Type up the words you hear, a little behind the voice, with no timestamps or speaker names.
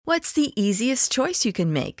What's the easiest choice you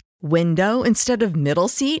can make? Window instead of middle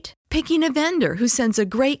seat? Picking a vendor who sends a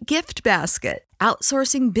great gift basket?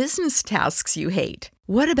 Outsourcing business tasks you hate?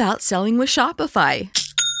 What about selling with Shopify?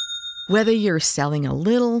 Whether you're selling a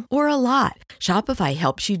little or a lot, Shopify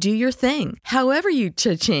helps you do your thing, however you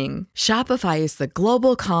cha-ching. Shopify is the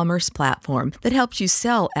global commerce platform that helps you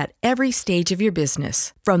sell at every stage of your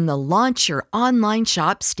business. From the launch your online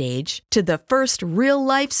shop stage to the first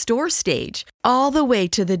real-life store stage, all the way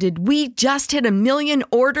to the did we just hit a million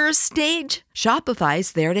orders stage.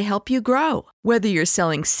 Shopify's there to help you grow. Whether you're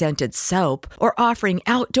selling scented soap or offering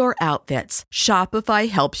outdoor outfits, Shopify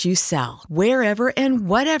helps you sell. Wherever and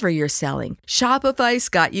whatever you're selling, Shopify's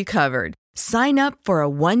got you covered. Sign up for a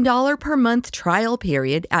 $1 per month trial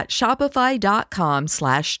period at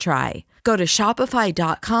shopify.com/try. Go to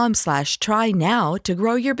shopify.com/try now to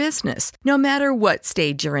grow your business, no matter what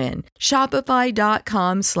stage you're in.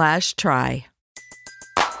 Shopify.com/try.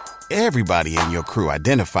 Everybody in your crew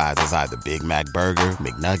identifies as either Big Mac Burger,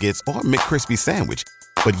 McNuggets, or McCrispy Sandwich.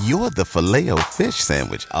 But you're the Filet-O-Fish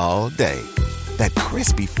Sandwich all day. That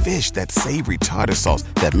crispy fish, that savory tartar sauce,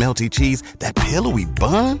 that melty cheese, that pillowy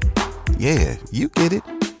bun. Yeah, you get it.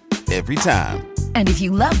 Every time. And if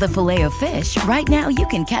you love the Filet-O-Fish, right now you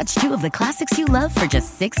can catch two of the classics you love for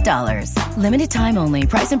just $6. Limited time only.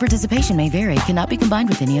 Price and participation may vary. Cannot be combined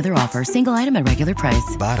with any other offer. Single item at regular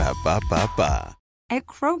price. Ba-da-ba-ba-ba. At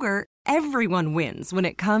Kroger, everyone wins when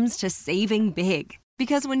it comes to saving big.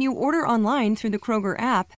 Because when you order online through the Kroger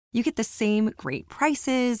app, you get the same great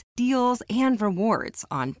prices, deals, and rewards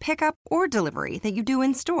on pickup or delivery that you do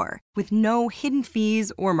in store, with no hidden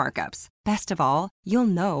fees or markups. Best of all, you'll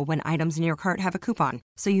know when items in your cart have a coupon,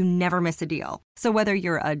 so you never miss a deal. So whether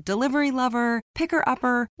you're a delivery lover,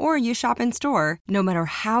 picker-upper, or you shop in store, no matter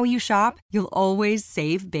how you shop, you'll always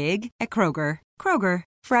save big at Kroger. Kroger,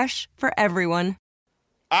 fresh for everyone.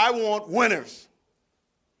 I want winners.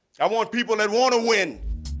 I want people that want to win.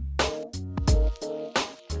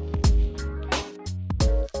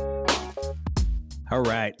 All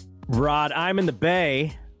right. Rod, I'm in the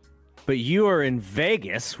Bay, but you are in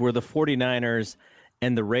Vegas, where the 49ers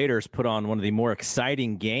and the Raiders put on one of the more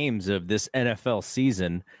exciting games of this NFL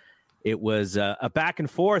season. It was a back and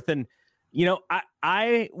forth. And, you know,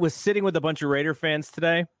 I was sitting with a bunch of Raider fans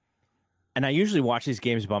today, and I usually watch these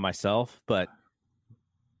games by myself, but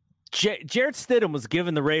Jarrett Stidham was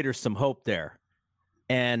giving the Raiders some hope there.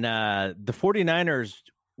 And the 49ers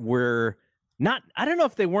were not, I don't know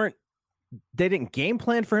if they didn't game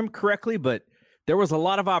plan for him correctly, but there was a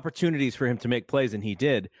lot of opportunities for him to make plays, and he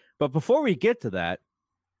did. But before we get to that,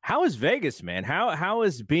 how is Vegas, man? How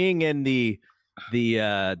is being in the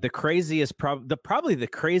craziest, probably the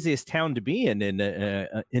craziest town to be in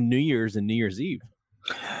New Year's and New Year's Eve?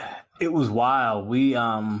 It was wild. Me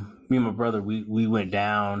and my brother, we went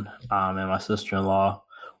down, and my sister-in-law,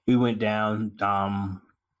 we went down.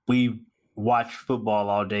 We watched football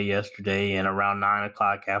all day yesterday, and around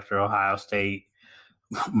 9:00 after Ohio State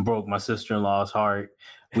broke my sister-in-law's heart,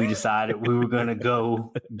 we decided we were going to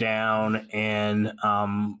go down and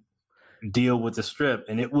deal with the Strip.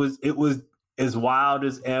 And it was as wild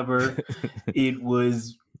as ever. It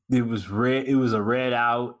was red. It was a red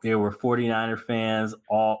out. There were 49er fans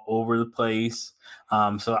all over the place.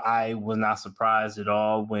 So I was not surprised at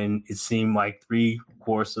all when it seemed like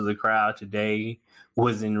 3/4 of the crowd today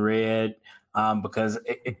was in red, because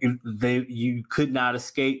you could not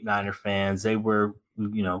escape Niner fans. They were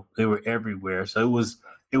everywhere. So it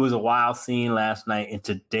was a wild scene last night, and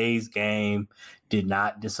today's game did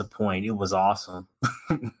not disappoint. It was awesome.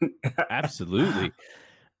 Absolutely.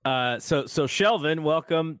 So Shelvin,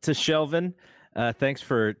 welcome to Shelvin. Thanks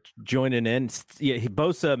for joining in. Yeah,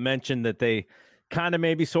 Bosa mentioned that they kind of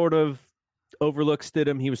maybe sort of overlooked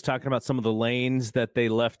Stidham. He was talking about some of the lanes that they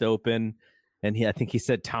left open, and I think he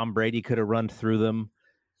said Tom Brady could have run through them.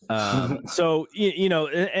 So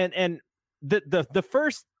and the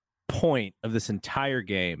first point of this entire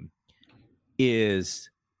game is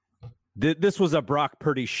this was a Brock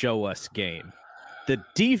Purdy show us game. The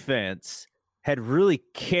defense had really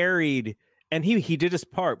carried, and he did his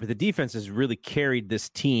part, but the defense has really carried this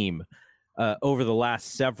team over the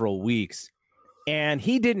last several weeks. And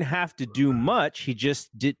he didn't have to do much. He just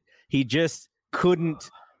couldn't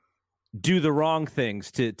do the wrong things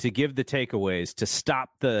to give the takeaways, to stop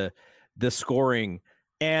the scoring.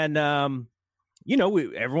 And everyone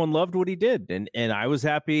loved what he did, and I was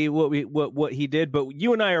happy what he did. But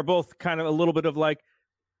you and I are both kind of a little bit of like,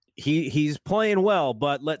 he's playing well,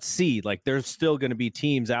 but let's see. Like, there's still going to be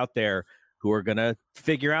teams out there who are going to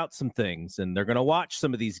figure out some things, and they're going to watch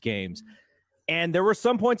some of these games. And there were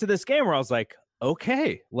some points of this game where I was like,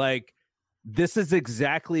 okay, like this is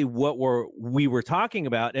exactly what we were talking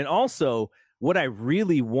about. And also what I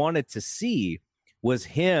really wanted to see was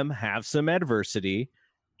him have some adversity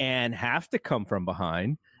and have to come from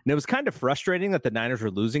behind. And it was kind of frustrating that the Niners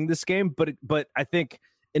were losing this game, but I think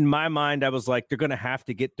in my mind, I was like, they're going to have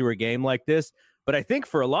to get through a game like this. But I think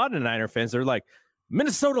for a lot of Niner fans, they're like,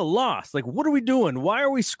 Minnesota lost. Like, what are we doing? Why are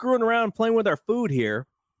we screwing around playing with our food here?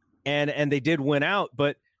 And they did win out.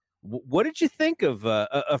 But what did you think of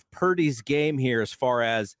Purdy's game here as far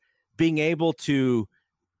as being able to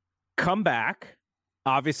come back?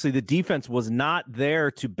 Obviously, the defense was not there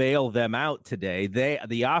to bail them out today.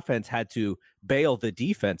 The offense had to bail the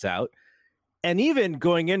defense out. And even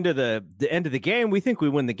going into the end of the game, we think we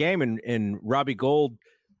win the game, and Robbie Gould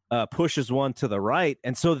pushes one to the right.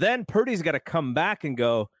 And so then Purdy's got to come back and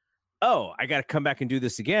go, oh, I got to come back and do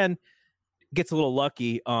this again. Gets a little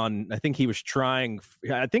lucky on, I think he was trying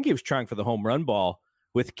for the home run ball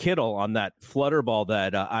with Kittle on that flutter ball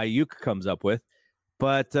that Aiyuk comes up with.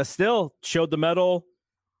 But still showed the mettle,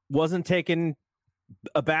 wasn't taking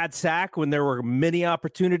a bad sack when there were many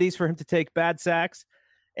opportunities for him to take bad sacks.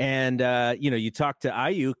 And, you talk to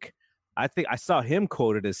Aiyuk, I think I saw him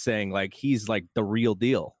quoted as saying, like, he's like the real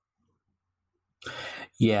deal.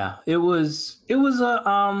 Yeah, it was a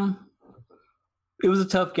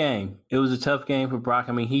tough game. It was a tough game for Brock.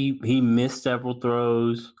 I mean, he missed several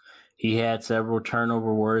throws. He had several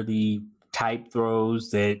turnover worthy type throws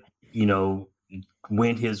that,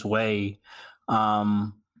 went his way.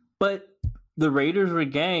 But the Raiders were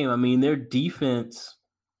game. I mean, their defense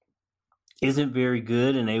isn't very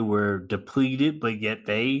good, and they were depleted, but yet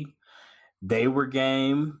they were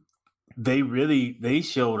game. They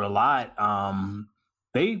showed a lot.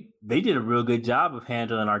 They did a real good job of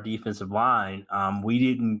handling our defensive line. We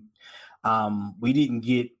didn't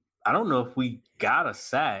get, I don't know if we got a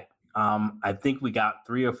sack. I think we got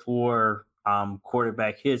 3 or 4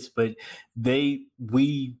 quarterback hits, but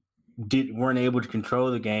we weren't able to control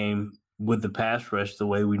the game with the pass rush the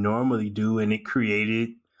way we normally do, and it created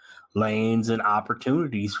lanes and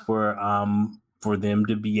opportunities for them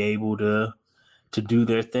to be able to do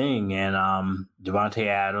their thing. And Devontae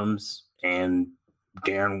Adams and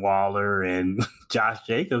Darren Waller and Josh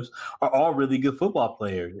Jacobs are all really good football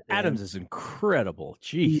players. Adams is incredible.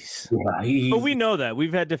 Jeez. Yeah, but we know that.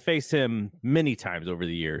 We've had to face him many times over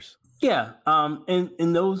the years. Yeah.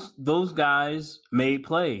 And those guys made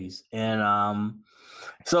plays. And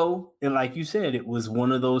so, and like you said, it was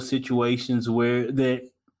one of those situations where that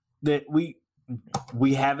we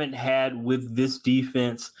haven't had with this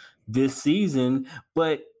defense this season.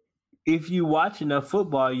 But if you watch enough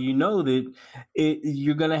football, you know that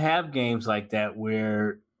you're going to have games like that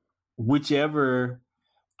where whichever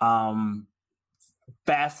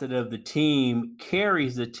facet of the team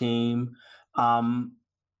carries the team,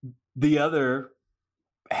 the other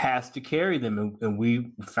has to carry them. And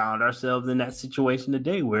we found ourselves in that situation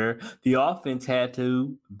today where the offense had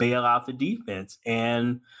to bail out the defense.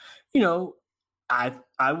 And, I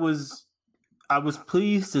was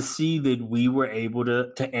pleased to see that we were able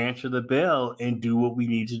to answer the bell and do what we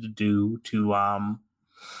needed to do to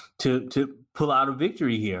pull out a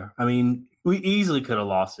victory here. I mean, we easily could have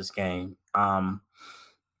lost this game. I'm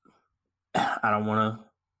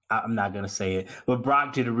not going to say it, but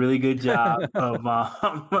Brock did a really good job of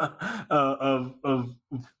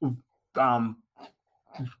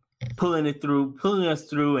pulling us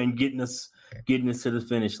through and getting us to the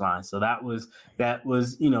finish line. So that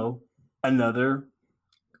was another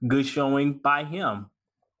good showing by him.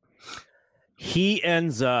 He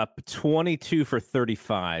ends up 22 for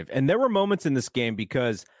 35. And there were moments in this game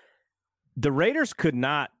because the Raiders could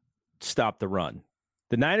not stop the run.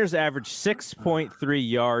 The Niners averaged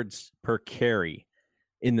 6.3 yards per carry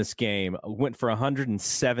in this game, went for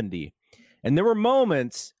 170. And there were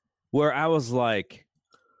moments where I was like,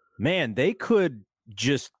 man, they could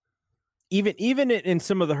just, even in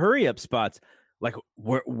some of the hurry up spots, like,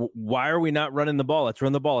 why are we not running the ball? Let's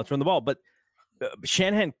run the ball. But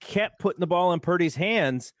Shanahan kept putting the ball in Purdy's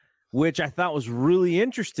hands, which I thought was really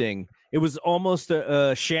interesting. It was almost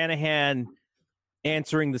a Shanahan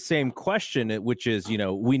answering the same question, which is,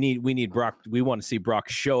 we need Brock. We want to see Brock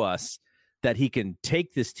show us that he can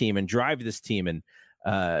take this team and drive this team and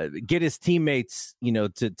get his teammates,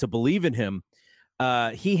 to believe in him.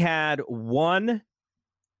 He had one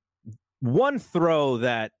throw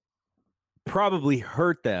that probably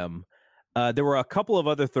hurt them. There were a couple of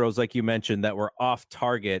other throws, like you mentioned, that were off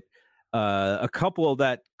target. A couple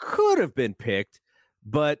that could have been picked,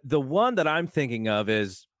 but the one that I'm thinking of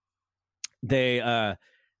is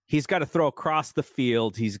he's got to throw across the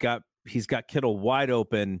field. He's got Kittle wide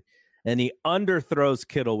open, and he underthrows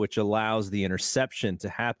Kittle, which allows the interception to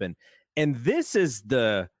happen. And this is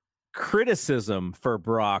the criticism for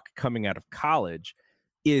Brock coming out of college,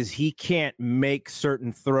 is he can't make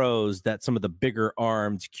certain throws that some of the bigger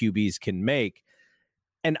armed QBs can make.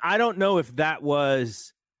 And I don't know if that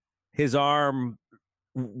was his arm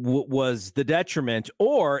was the detriment,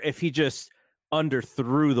 or if he just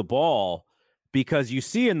underthrew the ball, because you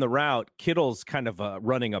see in the route, Kittle's kind of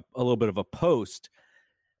running a little bit of a post,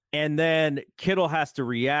 and then Kittle has to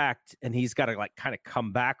react, and he's got to like kind of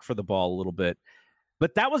come back for the ball a little bit.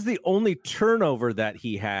 But that was the only turnover that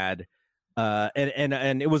he had,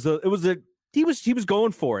 and he was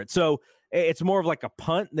going for it. So it's more of like a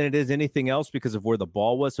punt than it is anything else because of where the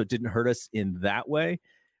ball was. So it didn't hurt us in that way.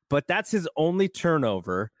 But that's his only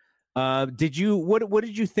turnover. What did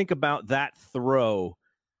you think about that throw?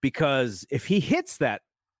 Because if he hits that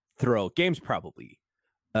throw, game's probably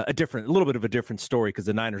a little bit of a different story, because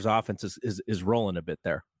the Niners offense is rolling a bit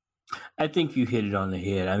there. I think you hit it on the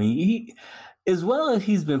head. I mean, he, as well as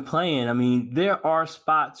he's been playing, I mean, there are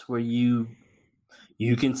spots where you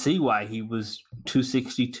can see why he was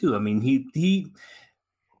 262. I mean, he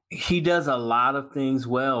does a lot of things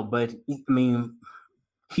well, but I mean,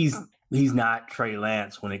 he's not Trey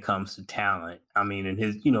Lance when it comes to talent. I mean, and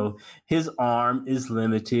his arm is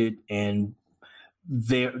limited, and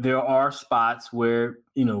there are spots where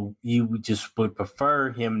you just would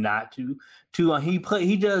prefer him not to.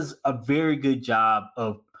 He does a very good job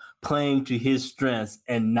of playing to his strengths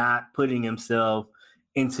and not putting himself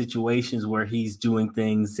in situations where he's doing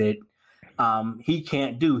things that he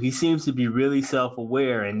can't do. He seems to be really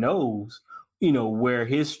self-aware and knows where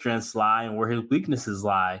his strengths lie and where his weaknesses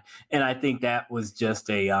lie. And I think that was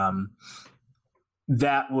just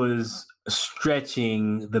that was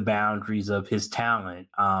stretching the boundaries of his talent.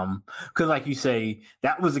 Because like you say,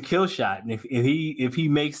 that was a kill shot. And if he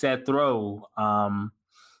makes that throw,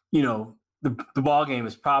 the ball game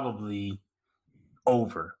is probably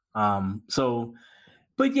over.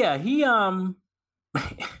 But yeah, he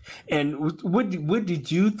and what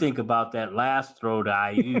did you think about that last throw to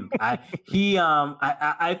Aiyuk? I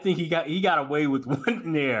think he got away with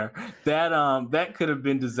one there that could have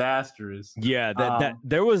been disastrous. Yeah, that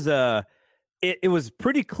there was it was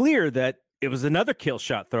pretty clear that it was another kill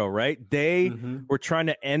shot throw, right? They were trying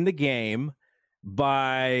to end the game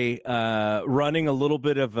by running a little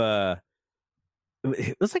bit of a.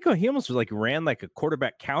 It was like he almost ran like a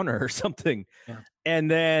quarterback counter or something. Yeah.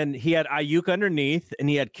 And then he had Aiyuk underneath and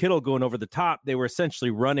he had Kittle going over the top. They were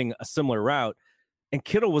essentially running a similar route, and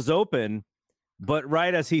Kittle was open, but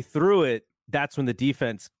right as he threw it, that's when the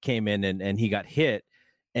defense came in and he got hit,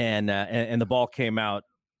 and the ball came out,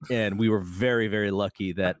 and we were very, very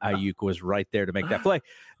lucky that Aiyuk was right there to make that play.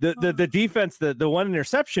 The defense, the one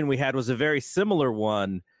interception we had was a very similar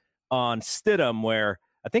one on Stidham, where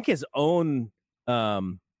I think his own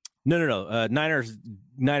Niner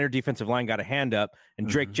defensive line got a hand up, and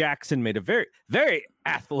Drake Jackson made a very, very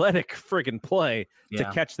athletic friggin' play to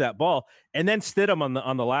catch that ball. And then Stidham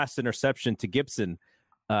on the last interception to Gibson.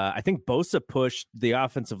 I think Bosa pushed the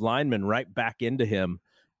offensive lineman right back into him,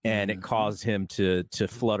 and it caused him to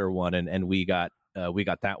flutter one, and we got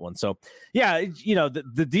that one. So yeah,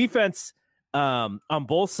 the defense on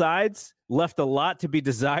both sides left a lot to be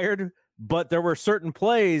desired, but there were certain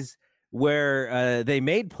plays where they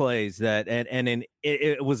made plays that, and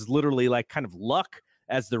it was literally like kind of luck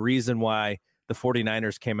as the reason why the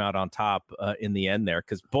 49ers came out on top in the end there,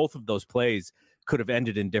 because both of those plays could have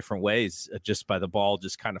ended in different ways just by the ball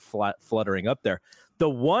just kind of fluttering up there. The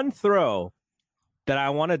one throw that I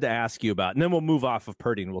wanted to ask you about, and then we'll move off of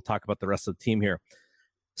Purdy and we'll talk about the rest of the team here.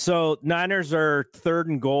 So Niners are 3rd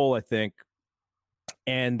and goal, I think,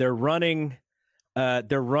 and they're running a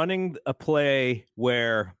play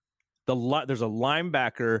where there's a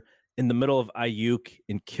linebacker in the middle of Aiyuk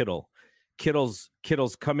and Kittle. Kittle's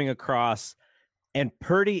coming across, and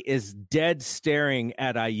Purdy is dead staring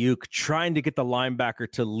at Aiyuk, trying to get the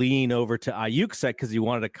linebacker to lean over to Aiyuk's side because he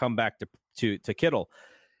wanted to come back to Kittle.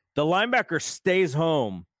 The linebacker stays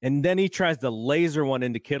home, and then he tries to laser one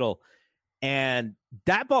into Kittle, and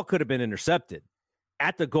that ball could have been intercepted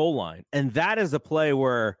at the goal line. And that is a play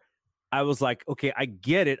where I was like, okay, I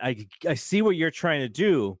get it. I see what you're trying to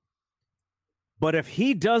do. But if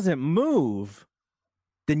he doesn't move,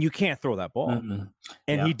 then you can't throw that ball.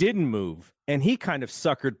 And he didn't move. And he kind of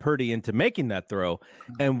suckered Purdy into making that throw.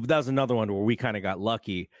 And that was another one where we kind of got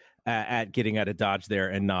lucky at getting out of dodge there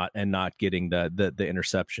and not getting the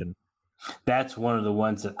interception. That's one of the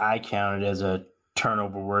ones that I counted as a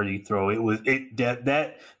turnover worthy throw.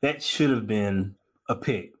 That should have been a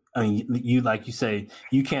pick. I mean, like you say,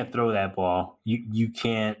 you can't throw that ball. You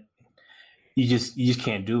can't you just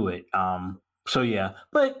can't do it. So yeah,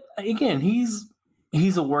 but again, he's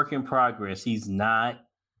a work in progress. He's not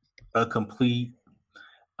a complete.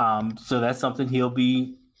 So that's something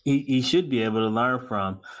he should be able to learn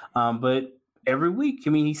from. But every week, I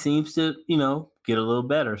mean, he seems to get a little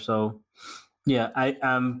better. So yeah,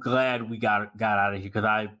 I'm glad we got out of here because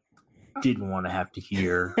I didn't want to have to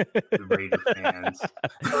hear the Raider fans.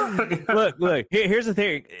 Look. Here's the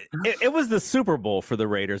thing: it was the Super Bowl for the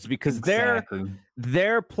Raiders because Exactly.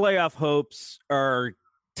 their playoff hopes are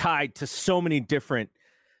tied to so many different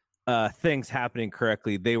things happening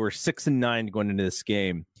correctly. They were 6-9 going into this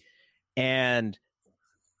game, and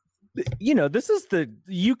this is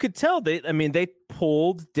you could tell they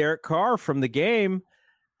pulled Derek Carr from the game,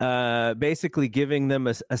 basically giving them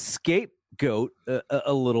a scapegoat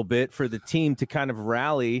a little bit for the team to kind of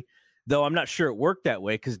rally, though I'm not sure it worked that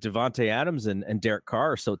way because Devontae Adams and Derek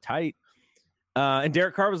Carr are so tight. And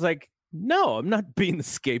Derek Carr was like, no, I'm not being the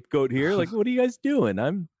scapegoat here. Like, what are you guys doing?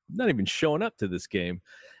 I'm not even showing up to this game.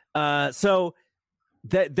 So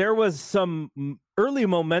that there was some early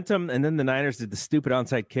momentum, and then the Niners did the stupid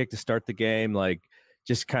onside kick to start the game, like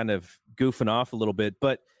just kind of goofing off a little bit.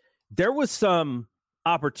 But there was some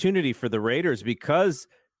opportunity for the Raiders because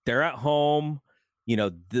they're at home.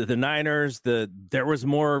 The Niners, there was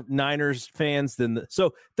more Niners fans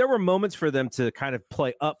so there were moments for them to kind of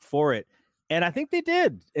play up for it. And I think they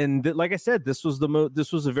did. And like I said, this was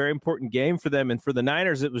a very important game for them. And for the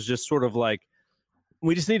Niners, it was just sort of like,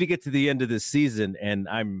 we just need to get to the end of this season. And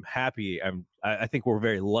I'm happy. I think we're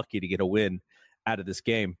very lucky to get a win out of this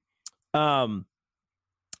game.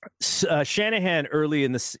 Shanahan early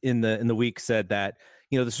in the week said that,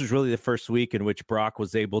 this was really the first week in which Brock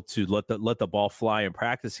was able to let the ball fly in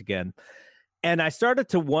practice again. And I started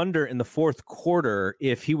to wonder in the fourth quarter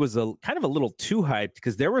if he was kind of a little too hyped,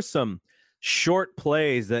 because there were some short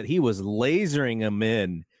plays that he was lasering them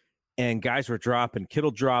in and guys were dropping. Kittle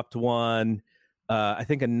dropped one. I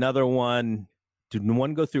think another one, did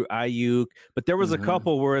one go through Aiyuk? But there was a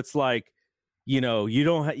couple where it's like, you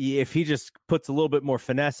don't, if he just puts a little bit more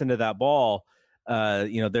finesse into that ball,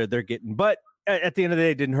 they're getting, but at the end of the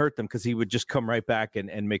day, it didn't hurt them because he would just come right back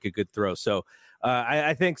and make a good throw. So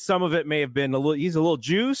I think some of it may have been he's a little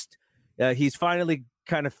juiced. He's finally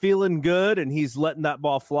kind of feeling good and he's letting that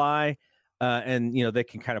ball fly. And, they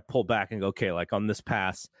can kind of pull back and go, okay, like on this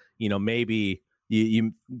pass, maybe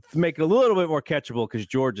you make it a little bit more catchable because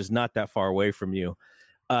George is not that far away from you.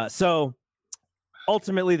 So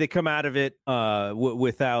ultimately they come out of it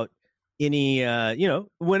without any,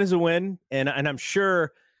 win is a win. And I'm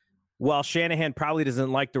sure while Shanahan probably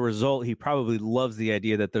doesn't like the result, he probably loves the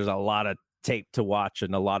idea that there's a lot of tape to watch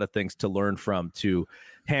and a lot of things to learn from to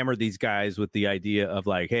hammer these guys with the idea of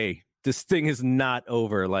like, hey, this thing is not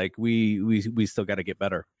over. Like we still got to get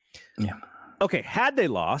better. Yeah. Okay. Had they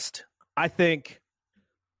lost, I think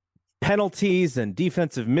penalties and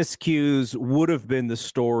defensive miscues would have been the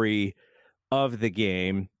story of the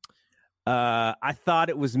game. I thought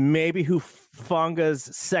it was maybe Hufanga's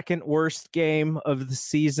second worst game of the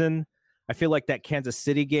season. I feel like that Kansas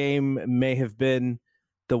City game may have been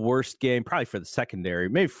the worst game, probably for the secondary,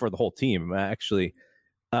 maybe for the whole team, actually.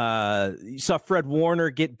 You saw Fred Warner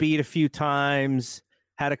get beat a few times,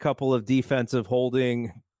 had a couple of defensive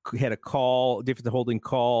holding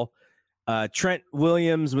call. Trent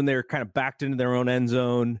Williams, when they were kind of backed into their own end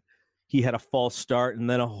zone, he had a false start and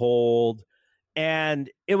then a hold. And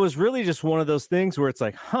it was really just one of those things where it's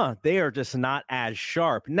like, they are just not as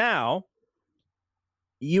sharp. Now,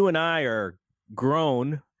 you and I are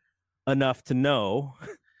grown enough to know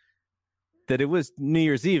that it was New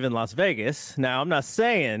Year's Eve in Las Vegas. Now, I'm not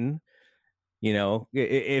saying,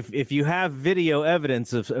 if you have video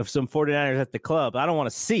evidence of some 49ers at the club, I don't want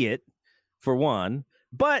to see it, for one.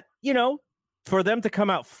 But, for them to come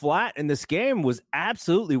out flat in this game was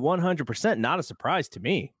absolutely 100% not a surprise to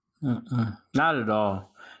me. Not at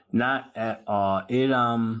all. Not at all.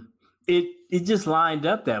 It just lined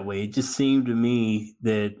up that way. It just seemed to me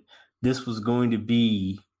that this was going to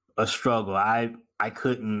be a struggle. I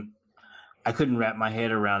couldn't wrap my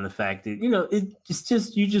head around the fact that, it's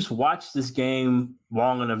just, you just watch this game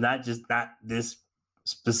long enough, not this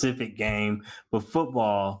specific game, but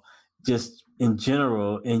football just in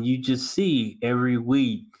general. And you just see every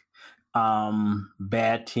week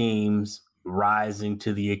bad teams rising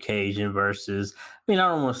to the occasion versus, I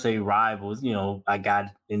don't want to say rivals. I got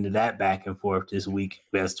into that back and forth this week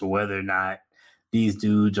as to whether or not these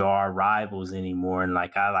dudes are rivals anymore. And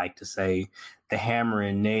like I like to say, the hammer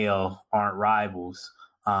and nail aren't rivals.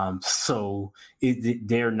 So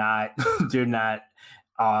they're not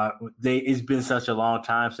It's been such a long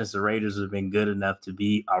time since the Raiders have been good enough to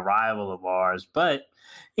be a rival of ours. But,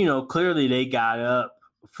 clearly they got up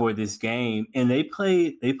for this game and they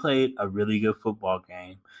played a really good football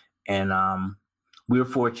game. And we were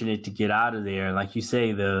fortunate to get out of there. Like you say,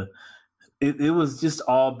 it was just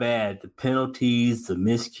all bad. The penalties, the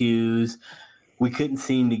miscues. We couldn't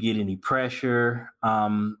seem to get any pressure.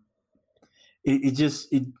 It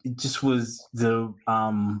just was the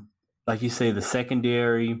like you say, the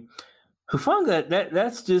secondary. Hufanga,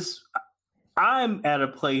 that's just, I'm at a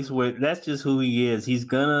place where that's just who he is. He's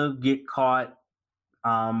gonna get caught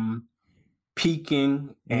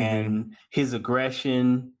peaking, and his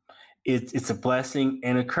aggression, it's a blessing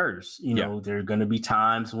and a curse. There are gonna be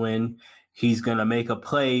times when he's gonna make a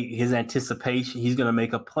play, he's gonna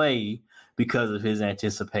make a play because of his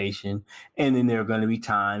anticipation. And then there are gonna be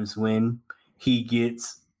times when he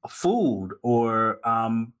gets fooled or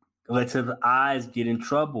lets his eyes get him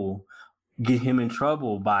in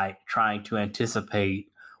trouble by trying to anticipate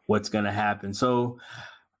what's going to happen. So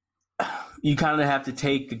you kind of have to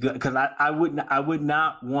take the good, because I would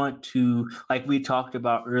not want to, like we talked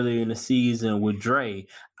about earlier in the season with Dre,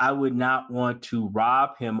 I would not want to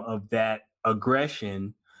rob him of that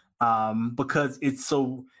aggression because it's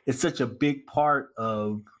such a big part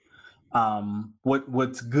of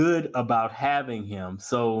what's good about having him.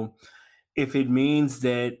 So if it means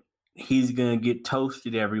that he's going to get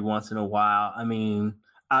toasted every once in a while, I mean,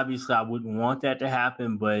 obviously I wouldn't want that to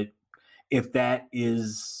happen, but if that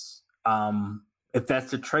is if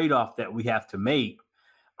that's the trade-off that we have to make,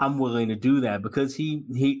 I'm willing to do that because he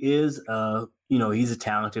is he's a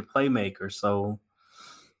talented playmaker. So,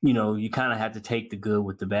 you kind of have to take the good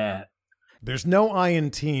with the bad. There's no I in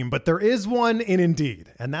team, but there is one in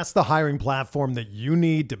Indeed, and that's the hiring platform that you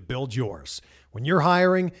need to build yours. When you're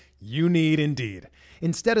hiring, you need Indeed.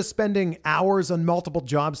 Instead of spending hours on multiple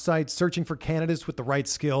job sites searching for candidates with the right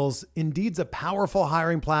skills, Indeed's a powerful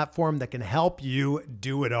hiring platform that can help you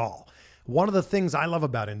do it all. One of the things I love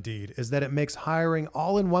about Indeed is that it makes hiring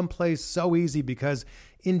all in one place so easy because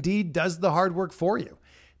Indeed does the hard work for you.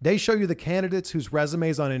 They show you the candidates whose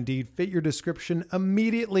resumes on Indeed fit your description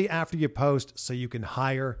immediately after you post so you can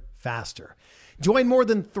hire faster. Join more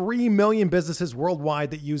than 3 million businesses worldwide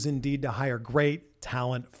that use Indeed to hire great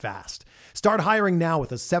talent fast. Start hiring now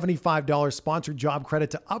with a $75 sponsored job credit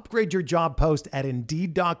to upgrade your job post at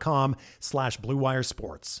Indeed.com/Blue Wire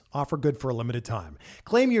Sports. Offer good for a limited time.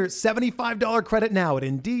 Claim your $75 credit now at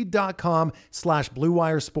Indeed.com/Blue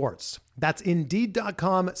Wire Sports. That's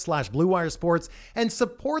Indeed.com/Blue Wire Sports, and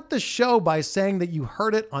support the show by saying that you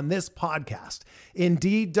heard it on this podcast.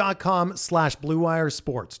 Indeed.com/Blue Wire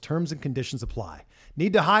Sports. Terms and conditions apply.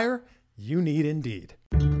 Need to hire? You need Indeed.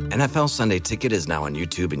 NFL Sunday Ticket is now on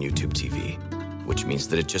YouTube and YouTube TV, which means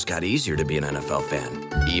that it just got easier to be an NFL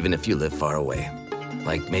fan, even if you live far away.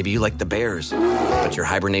 Like maybe you like the Bears, but you're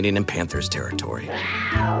hibernating in Panthers territory.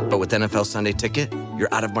 But with NFL Sunday Ticket,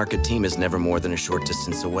 your out-of-market team is never more than a short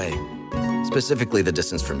distance away. Specifically, the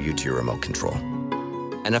distance from you to your remote control.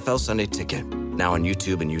 NFL Sunday Ticket, now on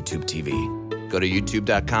YouTube and YouTube TV. Go to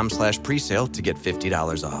youtube.com/presale to get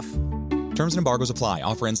 $50 off. Terms and embargoes apply.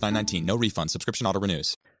 Offer ends 9/19. No refund. Subscription auto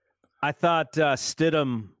renews. I thought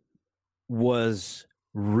Stidham was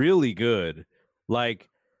really good. Like,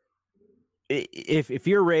 if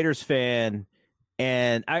you're a Raiders fan,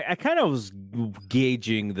 and I kind of was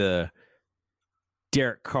gauging the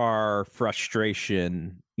Derek Carr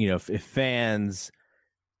frustration, if fans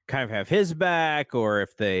kind of have his back or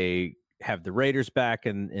if they have the Raiders back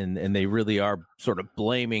and they really are sort of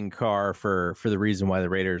blaming Carr for the reason why the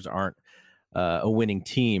Raiders aren't a winning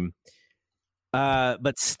team.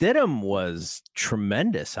 But Stidham was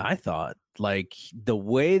tremendous, I thought. Like the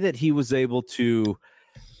way that he was able to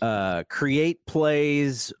create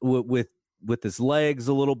plays with his legs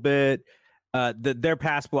a little bit. Their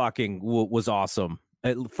pass blocking was awesome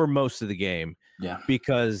for most of the game. Yeah,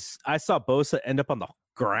 because I saw Bosa end up on the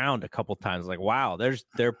ground a couple times. Like, wow,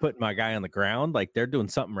 they're putting my guy on the ground. Like they're doing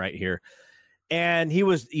something right here. And he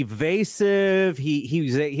was evasive.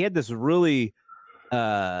 He had this really.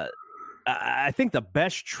 I think the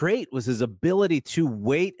best trait was his ability to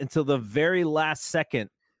wait until the very last second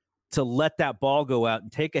to let that ball go out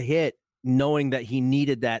and take a hit, knowing that he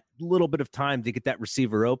needed that little bit of time to get that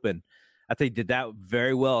receiver open. I think he did that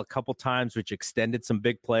very well a couple times, which extended some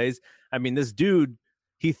big plays. I mean, this dude,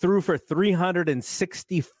 he threw for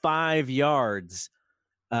 365 yards.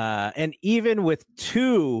 And even with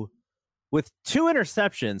two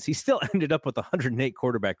interceptions, he still ended up with 108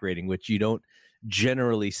 quarterback rating, which you don't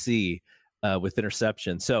generally see with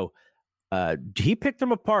interceptions. So he picked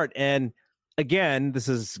them apart. And again, this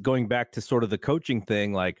is going back to sort of the coaching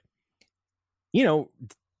thing. Like, you know,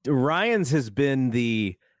 Ryans has been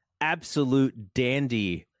the absolute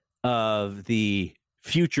dandy of the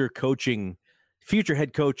future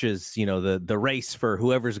head coaches, you know, the race for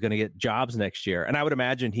whoever's going to get jobs next year. And I would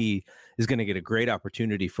imagine he is going to get a great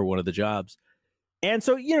opportunity for one of the jobs. And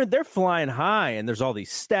so, you know, they're flying high and there's all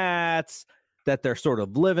these stats that they're sort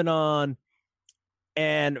of living on.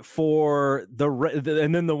 And for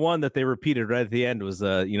and then the one that they repeated right at the end was,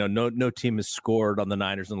 you know, no team has scored on the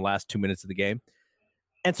Niners in the last 2 minutes of the game.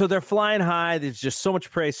 And so they're flying high. There's just so much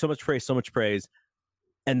praise.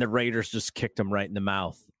 And the Raiders just kicked them right in the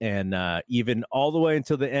mouth. And even all the way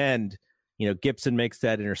until the end, you know, Gibson makes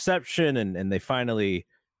that interception and they finally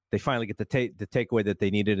get the takeaway that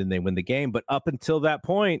they needed and they win the game. But up until that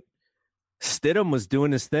point, Stidham was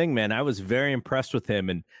doing his thing, man. I was very impressed with him.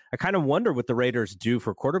 And I kind of wonder what the Raiders do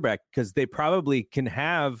for quarterback, because they probably can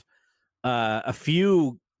have a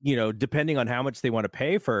few, you know, depending on how much they want to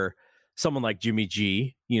pay for someone like Jimmy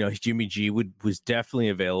G. You know, Jimmy G was definitely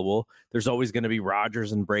available. There's always going to be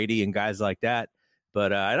Rodgers and Brady and guys like that.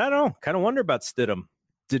 But I don't know. Kind of wonder about Stidham.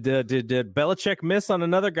 Did Belichick miss on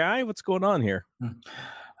another guy? What's going on here?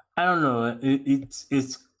 I don't know.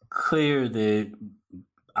 It's clear that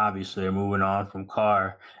obviously they're moving on from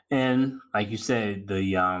Carr, and like you said,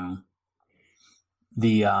 the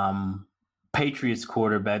Patriots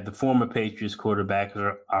quarterback, the former Patriots quarterback,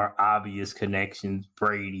 are obvious connections.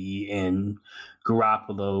 Brady and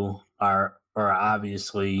Garoppolo are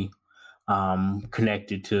obviously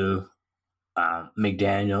connected to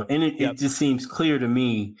McDaniel, and it just seems clear to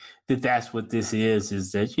me that that's what this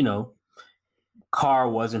is that, you know, Carr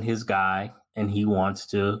wasn't his guy, and he wants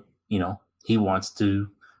to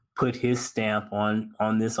put his stamp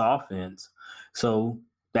on this offense. So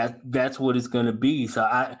that's what it's going to be. So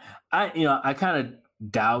I kind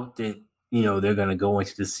of doubt that, you know, they're going to go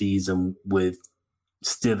into the season with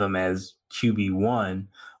Stidham as QB1,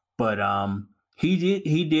 but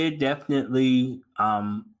he did definitely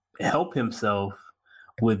help himself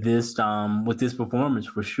with this performance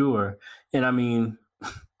for sure. And I mean,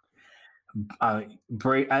 I'm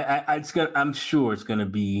sure it's going to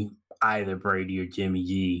be either Brady or Jimmy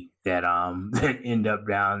G that end up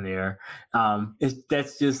down there.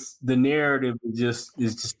 That's just the narrative is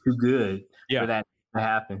just too good for that to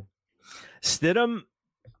happen. Stidham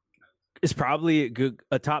is probably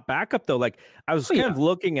a top backup though. Like I was kind of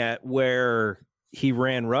looking at where he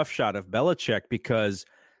ran roughshod of Belichick, because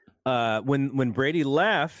when Brady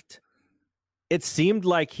left, it seemed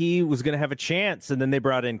like he was going to have a chance, and then they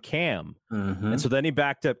brought in Cam, and so then he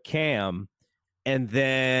backed up Cam. And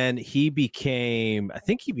then he became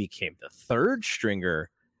the third stringer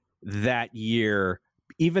that year,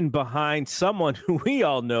 even behind someone who we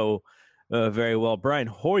all know very well, Brian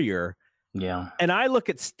Hoyer. Yeah. And I look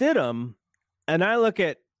at Stidham, and I look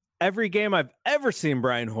at every game I've ever seen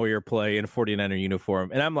Brian Hoyer play in a 49er uniform,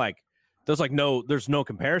 and I'm like, there's no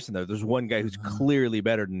comparison there. There's one guy who's clearly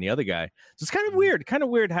better than the other guy. So it's kind of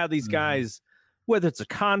weird how these guys, whether it's a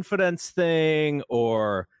confidence thing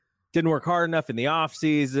or didn't work hard enough in the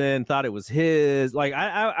offseason, thought it was his. Like,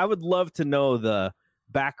 I would love to know the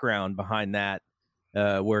background behind that,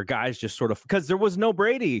 where guys just sort of, because there was no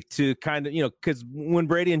Brady to kind of, you know, because when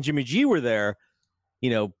Brady and Jimmy G were there,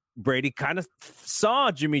 you know, Brady kind of saw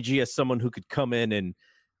Jimmy G as someone who could come in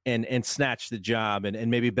and snatch the job. And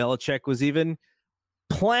maybe Belichick was even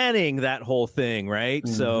planning that whole thing, right?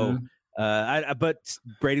 So, but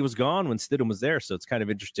Brady was gone when Stidham was there. So it's kind of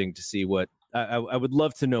interesting to see what, I would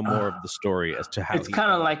love to know more of the story as to how it's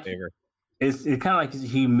kind of like it's kind of like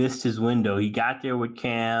he missed his window. He got there with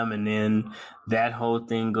Cam, and then that whole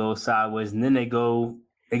thing goes sideways, and then they go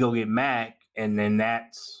get Mac, and then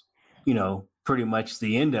that's, you know, pretty much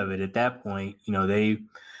the end of it at that point. You know,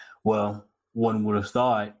 one would have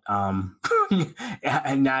thought,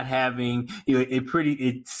 and not having, you know,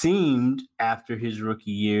 it seemed after his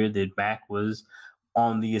rookie year that Mac was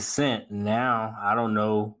on the ascent. Now I don't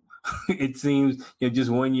know. It seems, you know,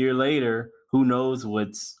 just 1 year later, who knows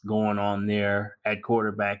what's going on there at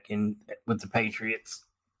quarterback with the Patriots.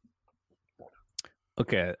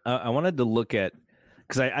 Okay, I wanted to look at,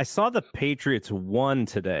 because I saw the Patriots won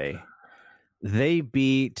today. They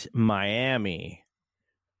beat Miami,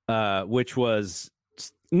 which was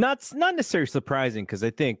not necessarily surprising, because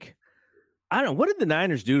I don't know, what did the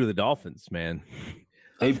Niners do to the Dolphins, man?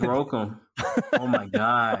 They broke them. Oh my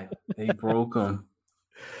God, they broke them.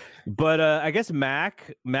 But I guess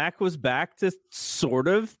Mac was back to sort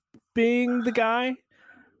of being the guy.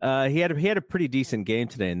 He had a pretty decent game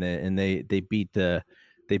today, and they beat the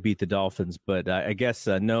Dolphins. But I guess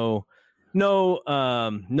no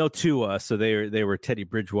No Tua. So they were Teddy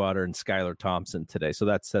Bridgewater and Skylar Thompson today. So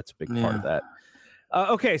that's a big part of that.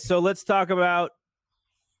 Okay, so let's talk about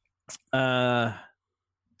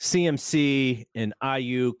CMC and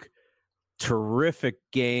Aiyuk. Terrific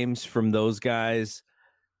games from those guys.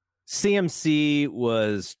 CMC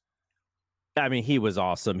was, I mean, he was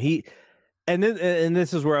awesome. And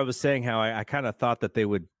this is where I was saying how I kind of thought that they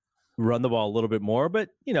would run the ball a little bit more, but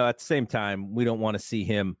at the same time, we don't want to see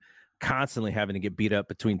him constantly having to get beat up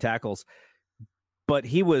between tackles. But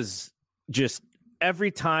he was just, every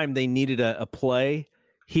time they needed a play,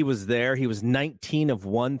 he was there. He was 19 of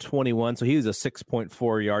 121, so he was a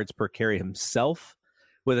 6.4 yards per carry himself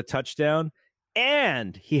with a touchdown,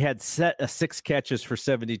 and he had set 6 catches for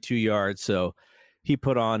 72 yards. So he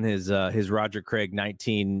put on his Roger Craig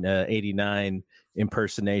 1989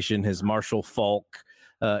 impersonation, his Marshall Faulk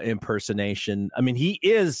impersonation. I mean, he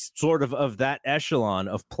is sort of that echelon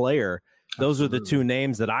of player. Those Absolutely. Are the two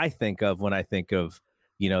names that I think of when I think of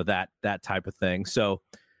that type of thing. So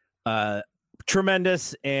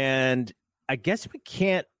tremendous, and I guess we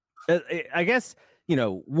can't. I guess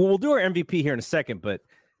we'll do our MVP here in a second, but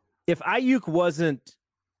if Aiyuk wasn't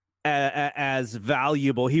as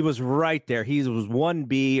valuable, he was right there. He was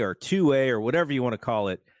 1B or 2A or whatever you want to call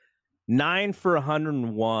it. 9 for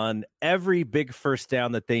 101. Every big first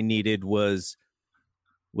down that they needed was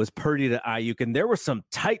Purdy to Aiyuk, and there were some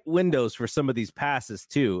tight windows for some of these passes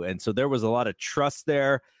too, and so there was a lot of trust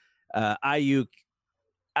there. Aiyuk,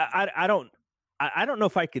 I don't know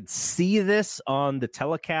if I could see this on the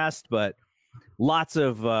telecast, but lots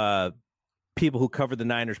of people who cover the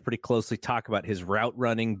Niners pretty closely talk about his route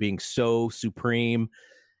running being so supreme.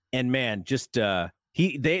 And man, just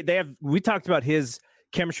we talked about his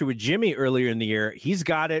chemistry with Jimmy earlier in the year. He's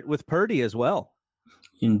got it with Purdy as well.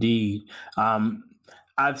 Indeed.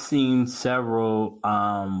 I've seen several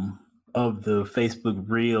of the Facebook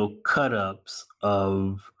reel cut-ups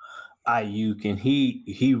of Aiyuk, and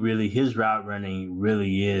he really, his route running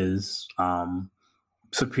really is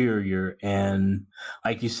superior. And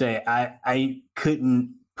like you say, I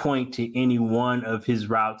couldn't point to any one of his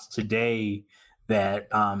routes today that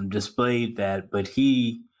displayed that, but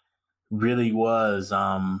he really was.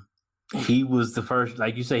 He was the first,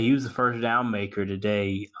 like you say, he was the first down maker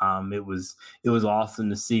today. It was awesome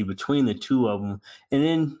to see between the two of them, and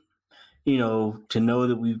then to know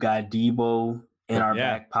that we've got Debo in our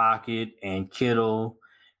back pocket, and Kittle,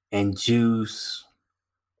 and Juice,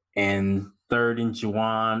 and third and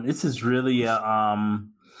Juwan. This is really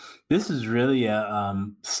a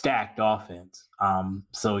stacked offense.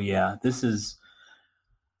 So yeah, this is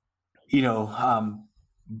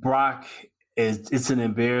Brock. It's an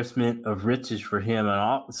embarrassment of riches for him, and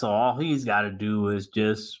all he's got to do is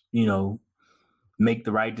just make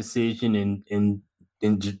the right decision and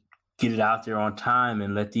get it out there on time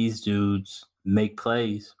and let these dudes make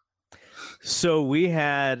plays. So we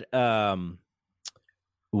had a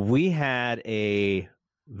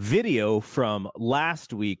video from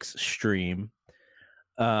last week's stream,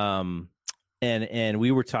 and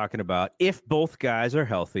we were talking about if both guys are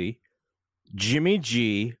healthy, Jimmy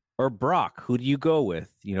G or Brock, who do you go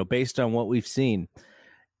with? Based on what we've seen,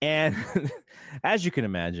 and as you can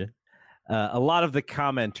imagine, a lot of the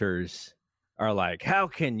commenters are like, "How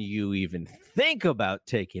can you even think about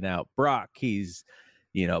taking out Brock? He's,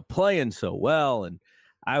 playing so well." And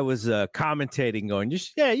I was commentating, going,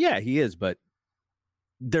 "Just yeah, he is, but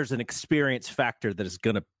there's an experience factor that is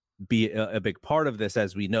going to be a big part of this,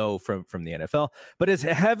 as we know from the NFL. But it's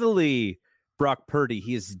heavily Brock Purdy.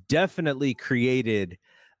 He has definitely created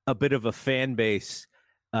a bit of a fan base,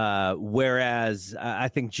 whereas I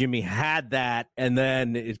think Jimmy had that, and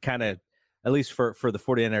then it kind of, at least for the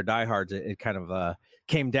 49er diehards, it kind of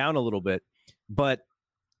came down a little bit. But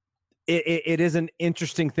it is an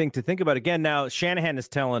interesting thing to think about. Again, now Shanahan is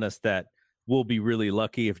telling us that we'll be really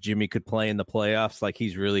lucky if Jimmy could play in the playoffs. Like,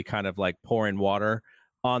 he's really kind of like pouring water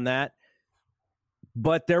on that.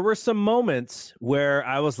 But there were some moments where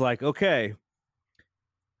I was like, okay,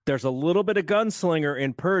 there's a little bit of gunslinger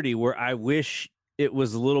in Purdy where I wish it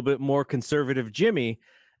was a little bit more conservative Jimmy.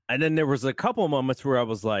 And then there was a couple of moments where I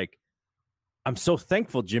was like, I'm so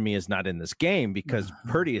thankful Jimmy is not in this game, because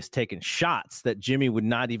Purdy has taken shots that Jimmy would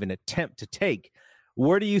not even attempt to take.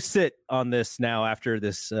 Where do you sit on this now after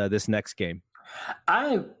this next game?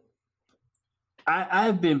 I've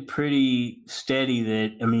been pretty steady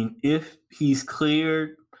that, if he's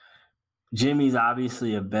cleared, Jimmy's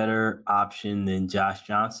obviously a better option than Josh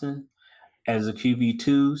Johnson as a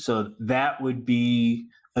QB2. So that would be,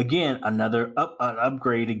 again, another an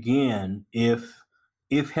upgrade again. If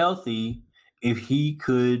healthy, if he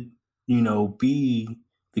could, be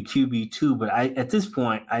the QB2, but at this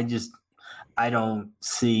point, I don't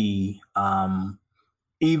see,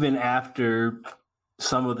 even after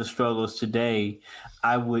some of the struggles today,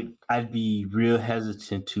 I'd be real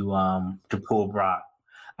hesitant to pull Brock.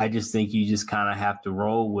 I just think you just kind of have to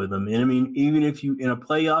roll with him. And I mean, even if you in a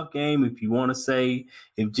playoff game, if you want to say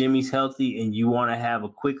if Jimmy's healthy and you want to have a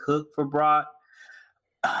quick hook for Brock,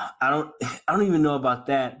 I don't even know about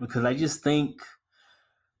that, because I just think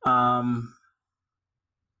I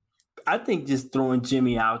think just throwing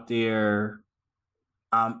Jimmy out there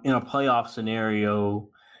in a playoff scenario,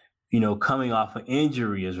 coming off an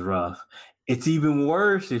injury is rough. It's even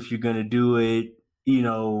worse if you're going to do it,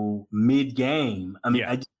 mid-game. I mean,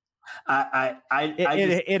 yeah.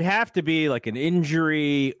 It'd have to be like an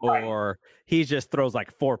injury, or right, he just throws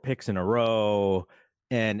like 4 picks in a row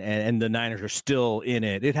and the Niners are still in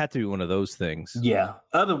it. It'd have to be one of those things. Yeah.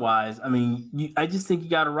 Otherwise, I mean, I just think you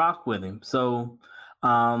got to rock with him. So,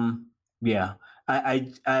 yeah, I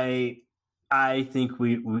think I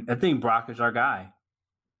think Brock is our guy.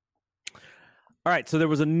 All right. So there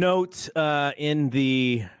was a note in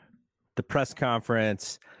the press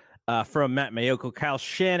conference from Matt Mayoko. Kyle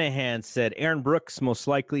Shanahan said Aaron Brooks most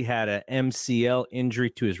likely had an MCL injury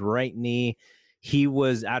to his right knee. He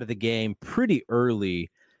was out of the game pretty early.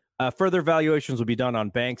 Further evaluations will be done on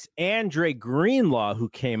Banks. Andre Greenlaw, who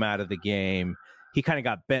came out of the game, he kind of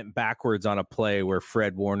got bent backwards on a play where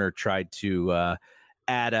Fred Warner tried to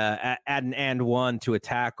add an and one to a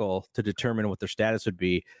tackle to determine what their status would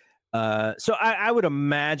be. So I would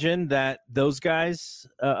imagine that those guys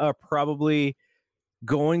are probably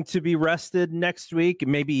going to be rested next week,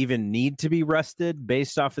 maybe even need to be rested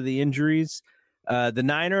based off of the injuries. The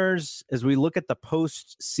Niners, as we look at the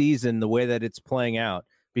postseason, the way that it's playing out,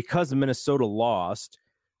 because Minnesota lost,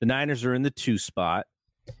 the Niners are in the 2 spot.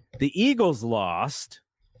 The Eagles lost.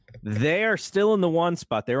 They are still in the 1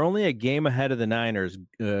 spot. They're only a game ahead of the Niners.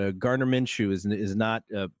 Gardner Minshew is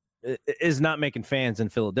not making fans in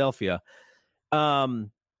Philadelphia.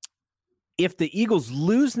 If the Eagles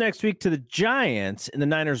lose next week to the Giants and the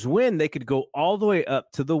Niners win, they could go all the way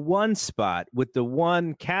up to the 1 spot, with the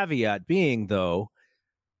one caveat being, though,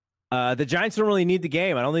 the Giants don't really need the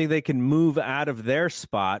game. I don't think they can move out of their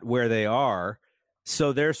spot where they are.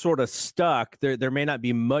 So they're sort of stuck. There may not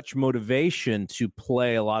be much motivation to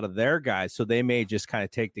play a lot of their guys. So they may just kind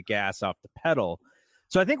of take the gas off the pedal.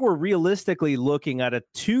 So I think we're realistically looking at a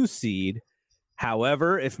 2 seed.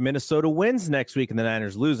 However, if Minnesota wins next week and the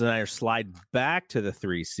Niners lose, the Niners slide back to the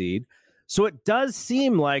 3 seed. So it does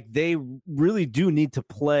seem like they really do need to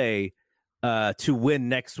play to win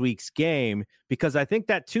next week's game, because I think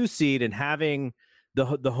that 2 seed and having the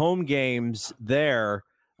home games there,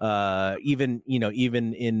 even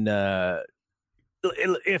in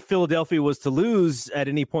if Philadelphia was to lose at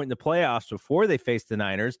any point in the playoffs before they faced the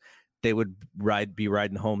Niners, they would be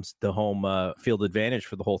riding the home field advantage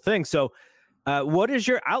for the whole thing. So what is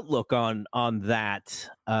your outlook on that?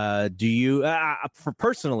 Do you, for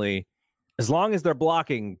personally, as long as they're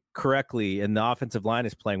blocking correctly and the offensive line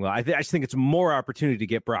is playing well, I just think it's more opportunity to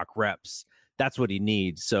get Brock reps. That's what he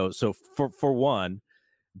needs. So for one,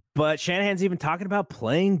 but Shanahan's even talking about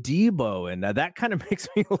playing Debo, and that kind of makes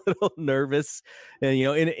me a little nervous. And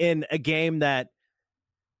in a game that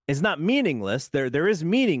is not meaningless, there is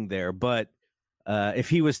meaning there, but if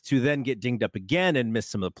he was to then get dinged up again and miss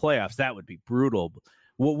some of the playoffs, that would be brutal.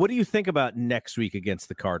 What do you think about next week against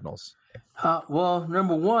the Cardinals? Well,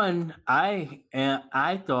 number one, I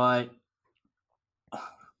thought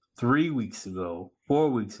 4 weeks ago,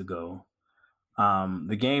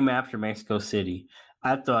 the game after Mexico City,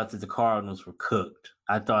 I thought that the Cardinals were cooked.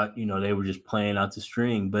 I thought, they were just playing out the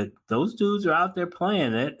string, but those dudes are out there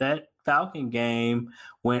playing. That Falcon game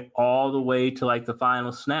went all the way to like the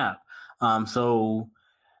final snap. So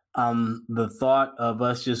the thought of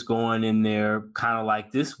us just going in there kind of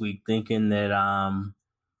like this week, thinking that,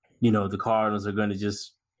 the Cardinals are going to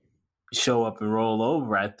just show up and roll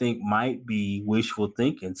over, I think might be wishful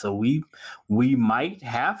thinking. So we might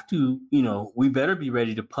have to, we better be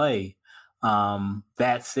ready to play.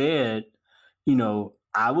 That said,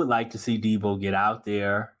 I would like to see Debo get out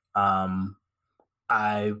there.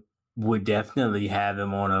 I would definitely have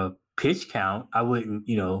him on a pitch count. I wouldn't,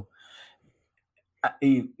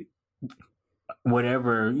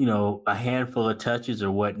 whatever, a handful of touches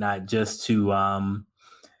or whatnot, just to,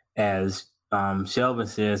 as Shelvin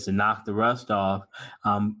says, to knock the rust off,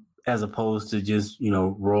 as opposed to just,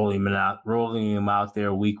 rolling him out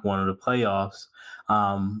there week 1 of the playoffs.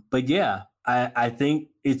 But yeah, I think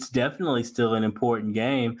it's definitely still an important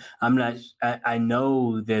game. I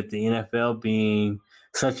know that the NFL being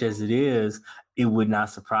such as it is, it would not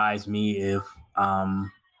surprise me if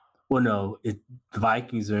well, no, the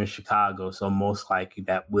Vikings are in Chicago, so most likely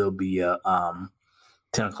that will be a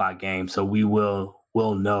 10 o'clock game. So we'll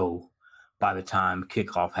know by the time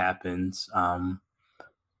kickoff happens,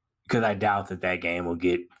 because I doubt that game will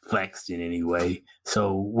get flexed in any way.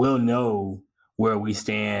 So we'll know where we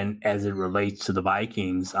stand as it relates to the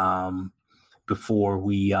Vikings before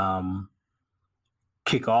we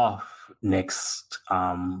kick off next.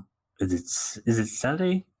 Is it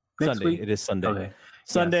Sunday? Sunday. Week? It is Sunday. Okay.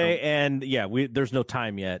 Sunday, and there's no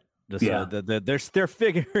time yet. They're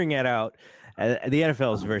figuring it out. The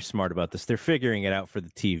NFL is very smart about this. They're figuring it out for the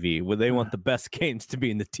TV. Well, they want the best games to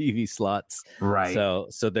be in the TV slots, right? So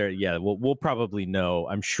they're we'll probably know,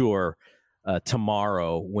 I'm sure,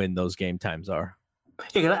 tomorrow when those game times are.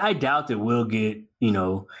 Yeah, I doubt that we'll get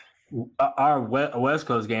our West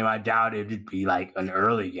Coast game. I doubt it'd be like an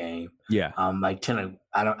early game. Yeah, like 10.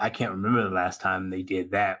 I can't remember the last time they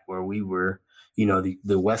did that where we were.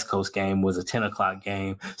 The West Coast game was a 10 o'clock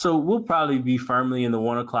game. So we'll probably be firmly in the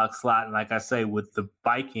 1 o'clock slot. And like I say, with the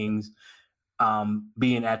Vikings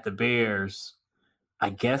being at the Bears, I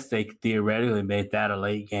guess they theoretically made that a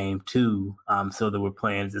late game too. So that we're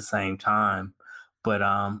playing at the same time. But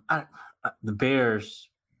the Bears,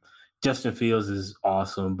 Justin Fields is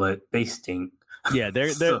awesome, but they stink. Yeah,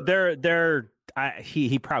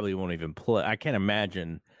 he probably won't even play. I can't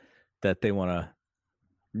imagine that they want to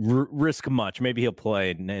risk much. Maybe he'll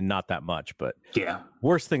play and not that much, but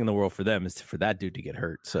worst thing in the world for them is for that dude to get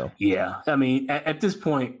hurt. So I mean, at this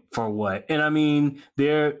point, for what? And I mean,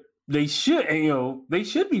 they should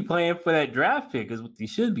be playing for that draft pick is what they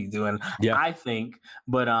should be doing. I think.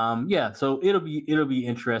 But so it'll be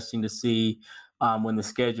interesting to see when the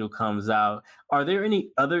schedule comes out. Are there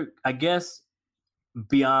any other? I guess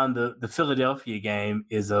beyond the Philadelphia game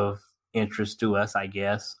is of interest to us. I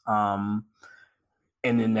guess.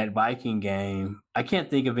 And in that Viking game, I can't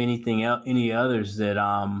think of anything else, any others that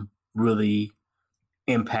really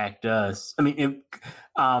impact us. I mean,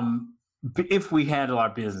 if we handle our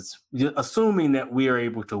business, assuming that we are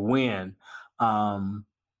able to win,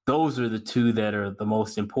 those are the two that are the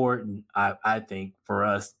most important, I think, for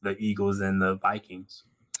us, the Eagles and the Vikings.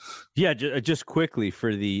 Yeah, just quickly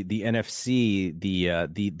for the NFC,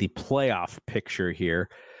 the playoff picture here.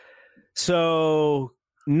 So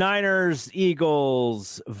Niners,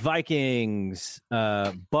 Eagles, Vikings,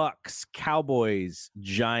 Bucks, Cowboys,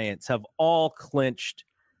 Giants have all clinched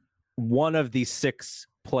one of these 6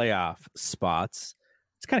 playoff spots.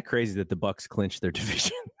 It's kind of crazy that the Bucks clinched their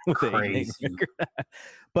division with crazy.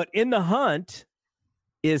 But in the hunt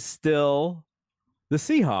is still the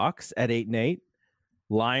Seahawks at 8-8,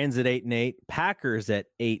 Lions at 8-8, Packers at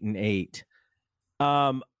 8-8.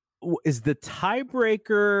 Is the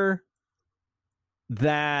tiebreaker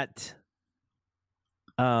that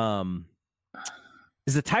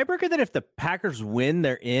if the Packers win,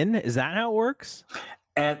 they're in? Is that how it works?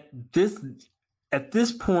 At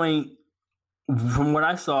this point, from what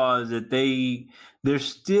I saw, is that there's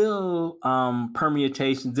still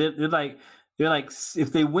permutations. They're like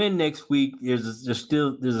if they win next week, there's a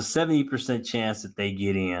 70% chance that they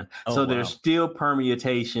get in. There's still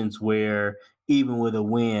permutations where even with a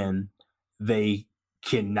win, they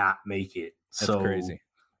cannot make it. That's crazy.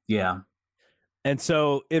 Yeah. And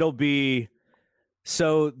so it'll be,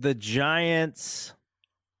 the Giants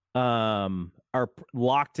are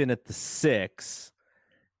locked in at the 6,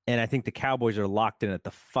 and I think the Cowboys are locked in at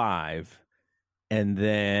the 5, and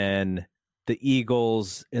then the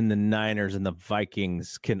Eagles and the Niners and the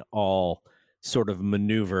Vikings can all sort of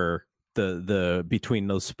maneuver the between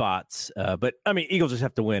those spots. But I mean, Eagles just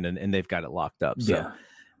have to win, and they've got it locked up. So. Yeah.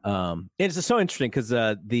 It's just so interesting because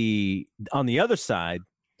on the other side,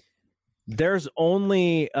 there's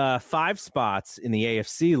only 5 spots in the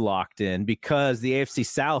AFC locked in because the AFC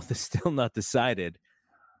South is still not decided.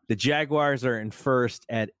 The Jaguars are in first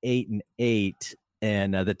at 8-8,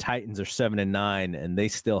 and the Titans are 7-9, and they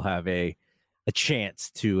still have a chance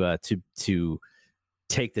to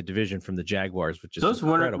take the division from the Jaguars, which is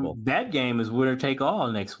incredible. That game is winner take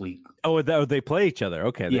all next week. Oh, they play each other.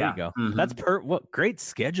 Okay, there you go. Mm-hmm. That's great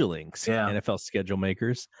scheduling, NFL schedule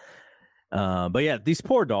makers. But yeah, these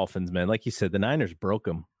poor Dolphins, man. Like you said, the Niners broke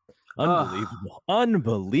them.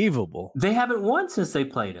 Unbelievable. They haven't won since they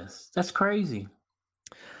played us. That's crazy.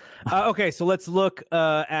 Okay, so let's look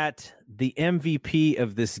at the MVP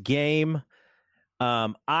of this game.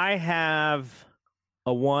 I have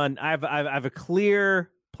a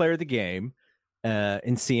clear player of the game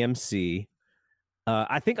in CMC.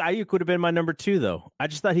 I think Aiyuk would have been my number 2, though. I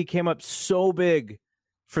just thought he came up so big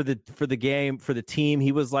for the game, for the team.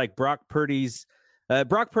 He was like Brock Purdy's.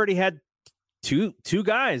 Brock Purdy had two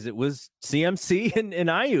guys. It was CMC and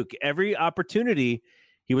Aiyuk. Every opportunity,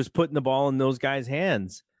 he was putting the ball in those guys'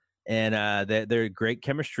 hands, and they're great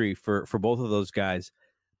chemistry for both of those guys.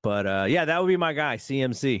 But that would be my guy,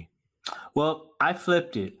 CMC. Well, I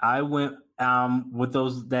flipped it. I went with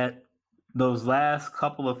those last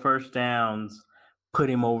couple of first downs, put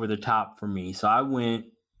him over the top for me. So I went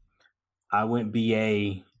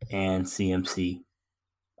BA and CMC.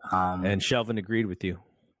 And Shelvin agreed with you.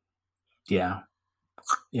 Yeah.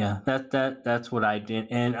 That's what I did.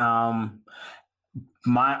 And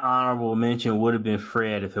my honorable mention would have been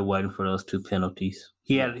Fred if it wasn't for those 2 penalties.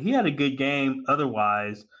 He had a good game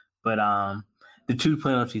otherwise, but the 2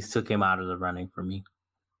 penalties took him out of the running for me.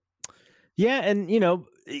 Yeah, and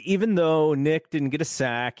even though Nick didn't get a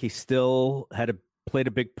sack, he still played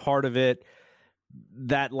a big part of it.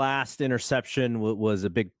 That last interception was a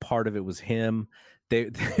big part of it. Was him. They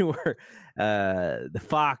were the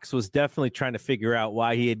Fox was definitely trying to figure out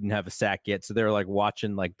why he didn't have a sack yet. So they were like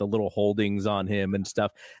watching like the little holdings on him and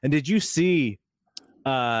stuff. And did you see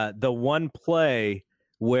the one play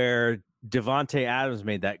where Devontae Adams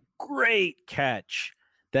made that great catch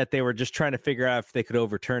that they were just trying to figure out if they could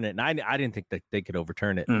overturn it? And I didn't think that they could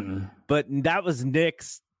overturn it. Mm-mm. But that was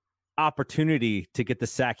Nick's opportunity to get the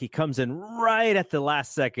sack. He comes in right at the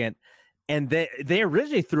last second. And they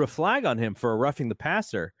originally threw a flag on him for roughing the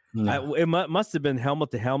passer. No. It must have been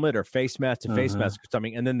helmet to helmet or face mask to face mask or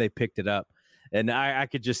something. And then they picked it up. And I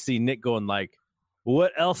could just see Nick going like,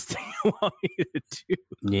 what else do you want me to do?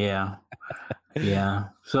 Yeah. Yeah.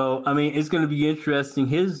 So, I mean, it's going to be interesting.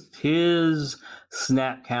 His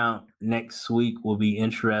snap count next week will be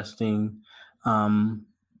interesting.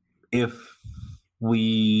 If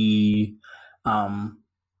we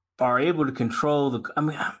are able to control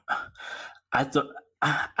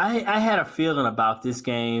I had a feeling about this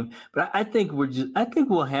game, but I think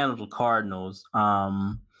we'll handle the Cardinals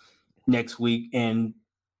next week. And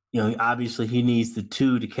obviously he needs the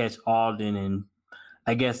 2 to catch Alden, and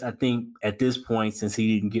I think at this point, since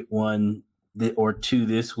he didn't get 1 or 2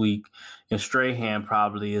 this week, Strahan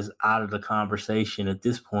probably is out of the conversation at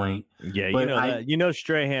this point. Yeah,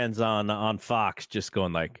 Strahan's on Fox just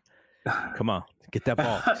going like, come on, get that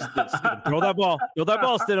ball, throw that ball,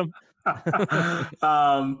 Stidham.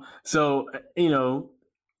 So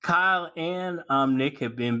Kyle and Nick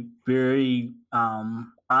have been very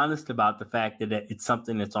honest about the fact that it's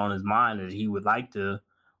something that's on his mind, that he would like to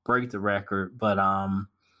break the record, but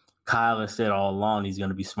Kyle has said all along he's going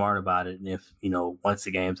to be smart about it, and if once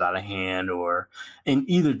the game's out of hand or in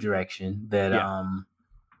either direction, that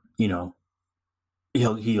he'll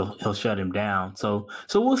shut him down. So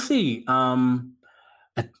we'll see.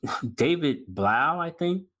 David Blau, I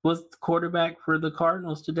think, was the quarterback for the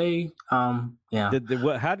Cardinals today. Yeah.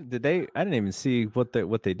 How did they? I didn't even see what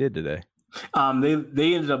they did today.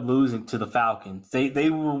 They ended up losing to the Falcons. They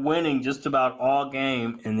were winning just about all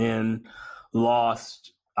game and then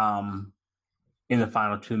lost in the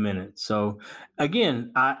final 2 minutes. So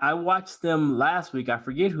again, I watched them last week. I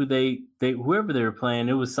forget who whoever they were playing.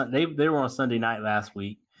 It was they were on Sunday night last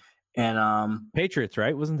week. And Patriots,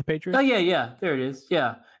 right? Wasn't the Patriots? Oh yeah, there it is.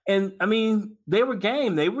 Yeah. And I mean, they were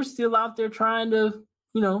game. They were still out there trying to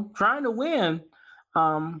win.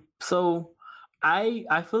 So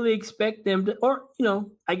I fully expect them to, or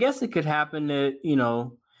I guess it could happen that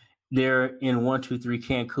they're in 1, 2, 3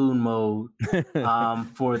 Cancun mode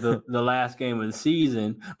for the last game of the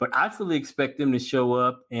season. But I fully expect them to show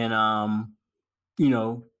up and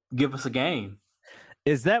give us a game.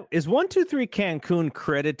 Is 1, 2, 3 Cancun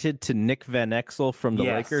credited to Nick Van Exel from the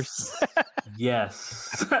Lakers?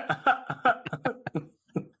 Yes.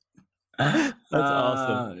 That's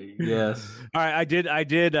awesome. Yes. All right. I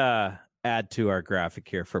did add to our graphic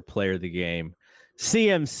here for player of the game,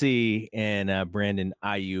 CMC and Brandon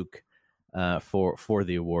Aiyuk for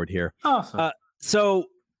the award here. Awesome. So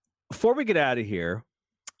before we get out of here,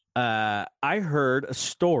 I heard a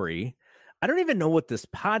story. I don't even know what this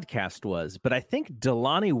podcast was, but I think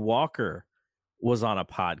Delanie Walker was on a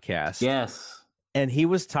podcast. Yes. And he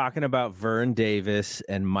was talking about Vern Davis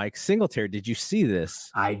and Mike Singletary. Did you see this?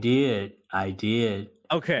 I did.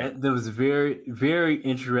 Okay. That was very, very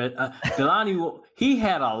interesting. Delanie, he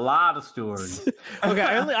had a lot of stories. Okay.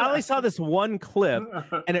 I only saw this one clip,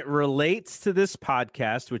 and it relates to this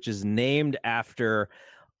podcast, which is named after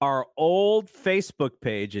our old Facebook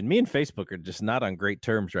page. And me and Facebook are just not on great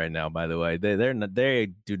terms right now, by the way. They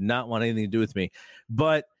do not want anything to do with me.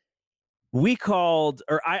 But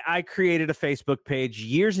I created a Facebook page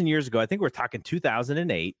years and years ago. I think we're talking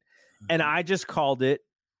 2008. And I just called it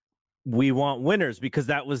we want winners, because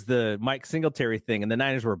that was the Mike Singletary thing. And the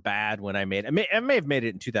Niners were bad when I made it. I may have made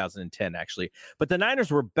it in 2010, actually. But the Niners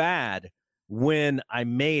were bad when I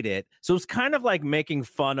made it. So it was kind of like making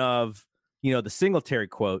fun of, the Singletary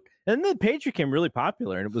quote. And then the page became really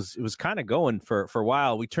popular, and it was kind of going for a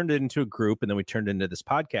while. We turned it into a group, and then we turned it into this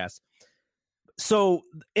podcast. So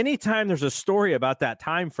anytime there's a story about that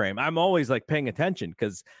time frame, I'm always like paying attention,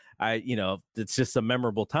 because it's just a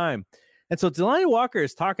memorable time. And so Delanie Walker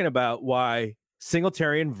is talking about why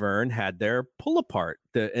Singletary and Vern had their pull apart.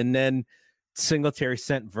 And then Singletary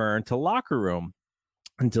sent Vern to locker room.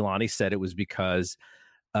 And Delanie said it was because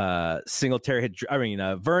Vern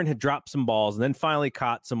had dropped some balls and then finally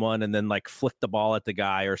caught someone and then like flicked the ball at the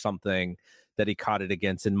guy or something that he caught it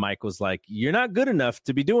against. And Mike was like, "You're not good enough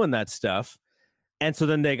to be doing that stuff." And so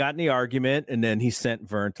then they got in the argument, and then he sent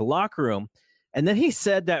Vern to locker room. And then he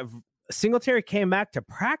said that Singletary came back to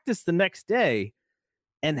practice the next day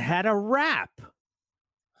and had a rap,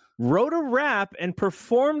 wrote a rap and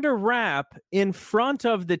performed a rap in front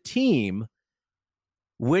of the team,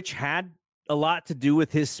 which had a lot to do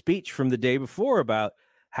with his speech from the day before about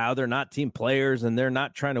how they're not team players and they're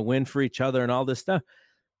not trying to win for each other and all this stuff.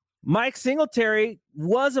 Mike Singletary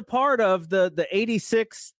was a part of the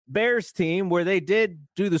 86 Bears team where they did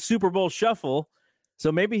do the Super Bowl shuffle.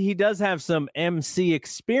 So maybe he does have some MC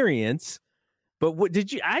experience. But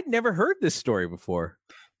I'd never heard this story before.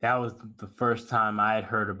 That was the first time I had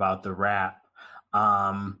heard about the rap.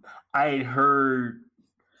 I had heard,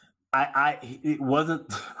 it wasn't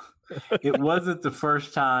the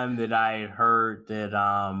first time that I had heard that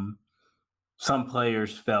some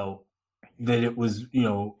players felt that it was,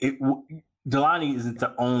 Delanie isn't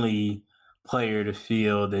the only player to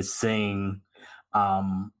feel that Singh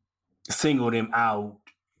singled him out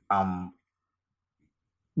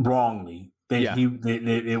wrongly. That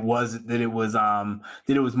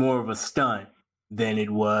it was more of a stunt than it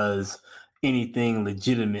was anything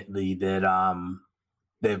legitimately that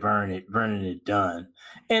Vernon had done.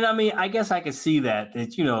 And I mean, I guess I could see that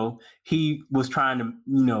he was trying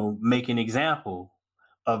to make an example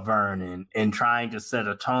of Vernon and trying to set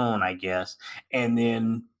a tone, I guess. And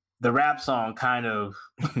then the rap song kind of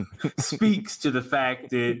speaks to the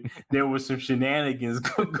fact that there was some shenanigans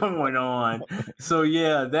going on. So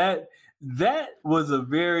yeah, that was a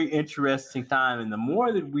very interesting time. And the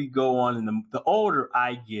more that we go on and the older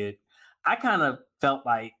I get, I kind of felt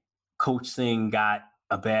like Coach Singh got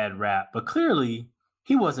a bad rap, but clearly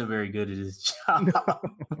he wasn't very good at his job.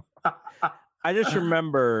 I just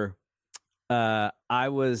remember I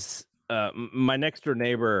was my next door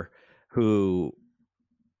neighbor who,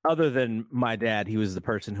 other than my dad, he was the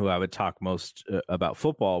person who I would talk most about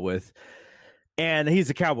football with. And he's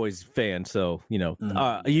a Cowboys fan, so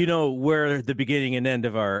where the beginning and end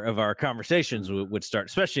of our conversations would start,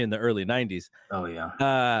 especially in the early 90s. Oh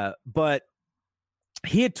yeah. But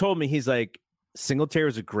he had told me, he's like, Singletary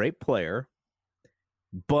was a great player,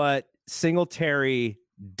 but Singletary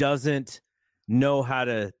doesn't know how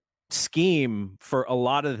to scheme for a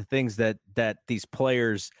lot of the things that these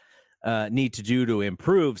players need to do to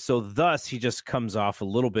improve. So thus he just comes off a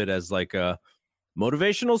little bit as like a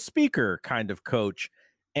motivational speaker kind of coach.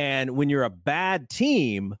 And when you're a bad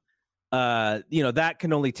team, that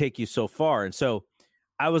can only take you so far. And so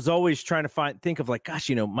I was always trying to think of like, gosh,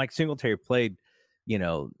 Mike Singletary played,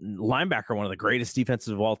 linebacker, one of the greatest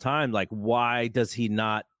defenses of all time. Like, why does he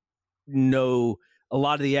not know a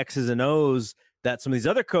lot of the X's and O's that some of these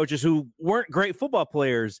other coaches who weren't great football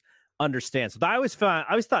players understand? So I always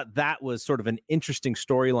thought that was sort of an interesting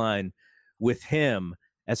storyline with him,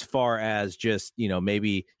 as far as just,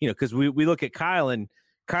 maybe, because we look at Kyle, and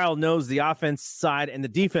Kyle knows the offense side and the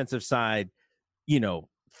defensive side,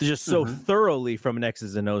 just so thoroughly from an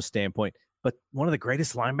X's and O's standpoint. But one of the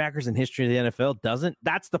greatest linebackers in history of the NFL doesn't.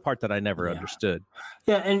 That's the part that I never understood.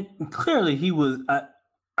 Yeah, and clearly he was.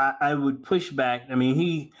 I would push back. I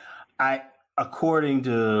mean, according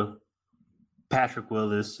to Patrick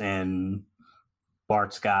Willis and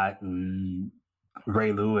Bart Scott and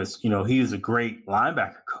Ray Lewis, he is a great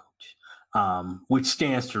linebacker coach, which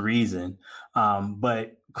stands to reason.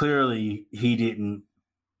 But clearly he didn't.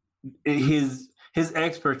 His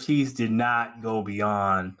expertise did not go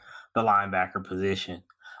beyond the linebacker position.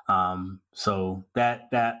 So that,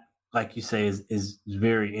 like you say, is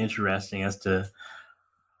very interesting as to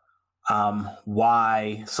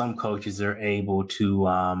why some coaches are able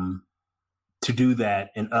to do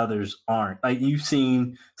that and others aren't. Like, you've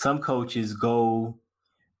seen some coaches who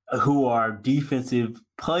are defensive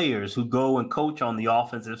players who go and coach on the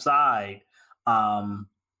offensive side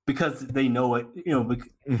because they know it.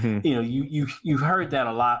 You've heard that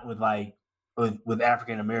a lot with like with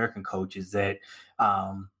African American coaches that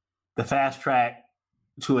the fast track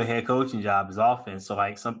to a head coaching job is offense. So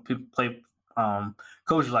like some people play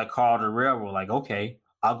coaches like Carl Durrell were like, okay,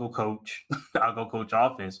 I'll go coach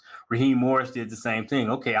offense. Raheem Morris did the same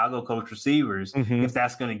thing. Okay, I'll go coach receivers if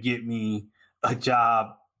that's going to get me a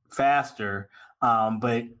job faster.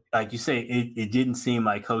 But like you say, it didn't seem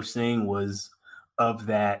like Coach Singh was of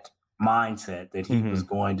that mindset that he was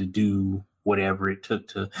going to do whatever it took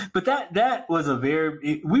to. But that was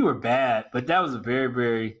we were bad, but that was a very,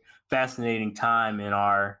 very fascinating time in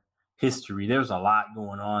our history. There was a lot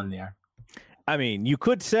going on there. I mean, you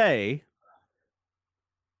could say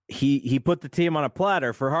he put the team on a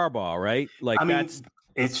platter for Harbaugh, right? Like, I mean,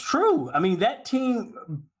 it's true. I mean, that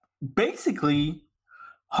team basically,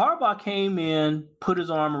 Harbaugh came in, put his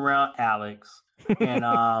arm around Alex, and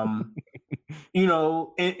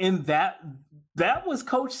and that was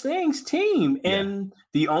Coach Singh's team. And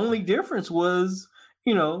the only difference was,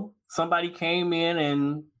 somebody came in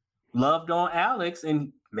and loved on Alex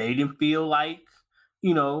and made him feel like,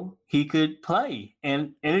 he could play,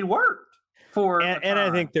 and it worked. And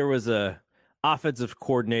I think there was a offensive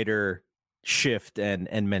coordinator shift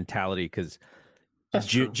and mentality because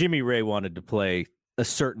Jimmy Ray wanted to play a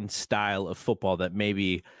certain style of football that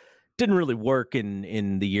maybe didn't really work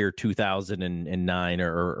in the year 2009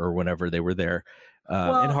 or whenever they were there.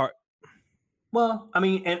 Well, I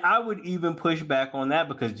mean, and I would even push back on that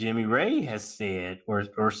because Jimmy Ray has said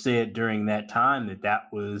or said during that time that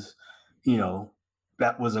was,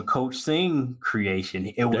 that was a Coach Singh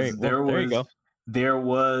creation. There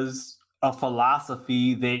was a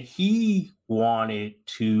philosophy that he wanted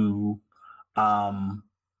to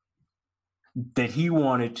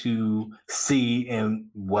see, and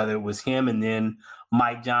whether it was him and then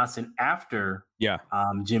Mike Johnson after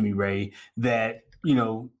Jimmy Ray, that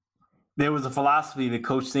there was a philosophy that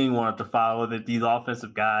Coach Singh wanted to follow that these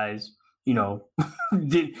offensive guys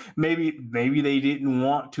maybe they didn't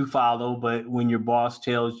want to follow, but when your boss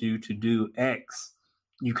tells you to do X,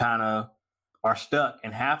 you kind of are stuck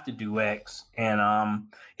and have to do X. And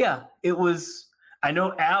it was. I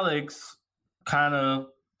know Alex kind of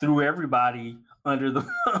threw everybody under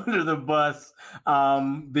the bus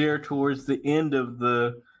there towards the end of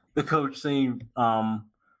the Coach Singh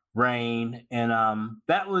reign, and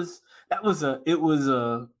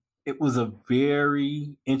it was a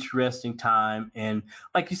very interesting time. And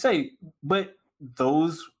like you say, but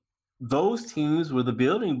those teams were the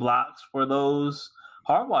building blocks for those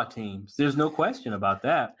Harbaugh teams. There's no question about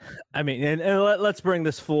that. I mean, and let's bring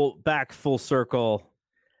this full circle.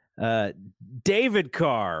 David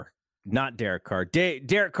Carr, not Derek Carr.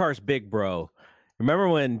 Derek Carr's big bro. Remember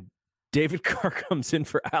when David Carr comes in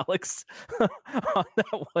for Alex on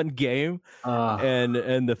that one game,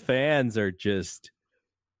 and the fans are just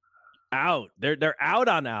out. They're out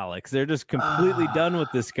on Alex. They're just completely done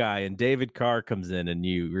with this guy. And David Carr comes in, and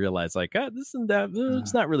you realize like, this and that.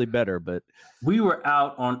 It's not really better, but we were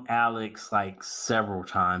out on Alex like several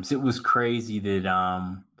times. It was crazy that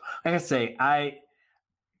like I say, I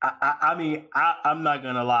mean, I'm not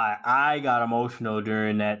going to lie. I got emotional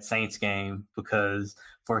during that Saints game because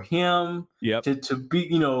for him to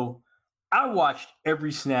be, I watched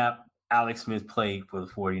every snap Alex Smith played for the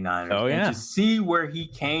 49ers. Oh, yeah. And to see where he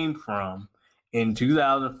came from in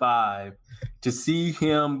 2005, to see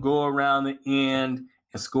him go around the end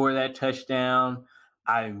and score that touchdown,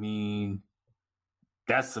 I mean,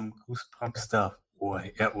 that's some goosebump stuff,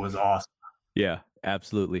 boy. That was awesome. Yeah.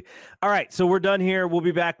 Absolutely. All right, so we're done here. We'll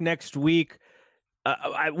be back next week.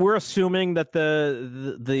 We're assuming that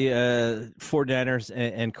the 49ers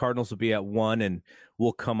and Cardinals will be at 1, and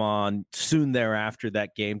we'll come on soon thereafter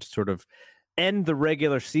that game to sort of end the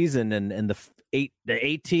regular season and the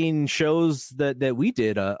 18 shows that we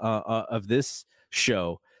did of this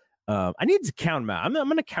show. I need to count them out. I'm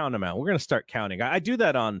going to count them out. We're going to start counting. I do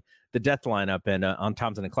that on the Death Lineup and on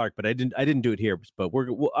Thompson and Clark, but I didn't do it here. But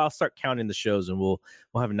I'll start counting the shows, and we'll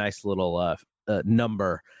have a nice little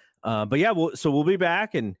number. But yeah, we'll be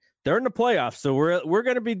back, and they're in the playoffs, so we're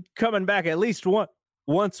going to be coming back at least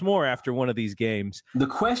once more after one of these games. The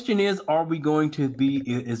question is, are we going to be?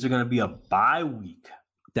 Is there going to be a bye week?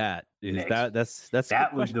 That's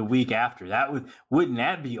that was the week after. Wouldn't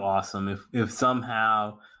that be awesome if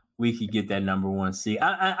somehow we could get that number 1 seed?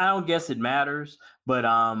 I don't guess it matters, but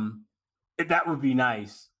that would be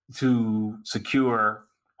nice to secure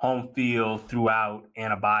home field throughout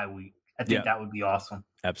and a bye week. I think that would be awesome.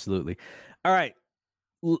 Absolutely. All right.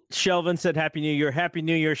 Shelvin said Happy New Year. Happy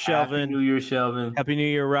New Year, Shelvin. Happy New Year, Shelvin. Happy New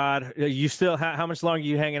Year, Rod. You still how much longer are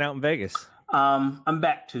you hanging out in Vegas? I'm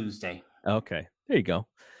back Tuesday. Okay. There you go.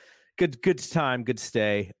 good time, good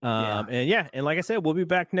stay. And like I said, we'll be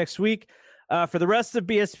back next week. For the rest of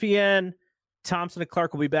BSPN, Thompson and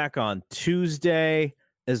Clark will be back on Tuesday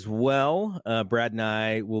as well. Brad and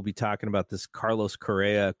I will be talking about this Carlos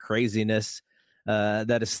Correa craziness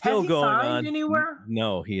that is still going on. Anywhere?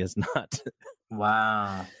 No, he has not.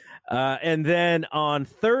 Wow. And then on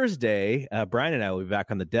Thursday, Brian and I will be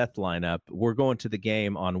back on the death lineup. We're going to the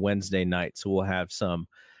game on Wednesday night, so we'll have some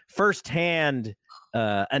firsthand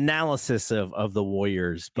analysis of the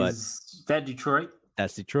Warriors. But is that Detroit?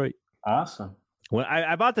 That's Detroit. Awesome. When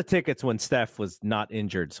I bought the tickets when Steph was not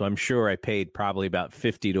injured, so I'm sure I paid probably about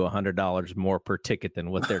 $50 to $100 more per ticket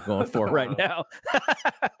than what they're going for right now.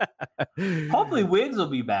 Hopefully Wiggs will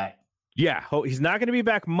be back. Yeah, he's not going to be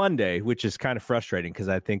back Monday, which is kind of frustrating because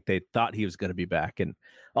I think they thought he was going to be back. And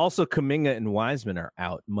also Kuminga and Wiseman are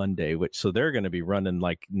out Monday, so they're going to be running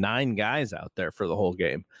like 9 guys out there for the whole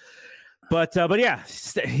game. But yeah,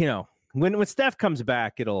 when Steph comes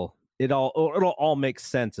back, it'll all make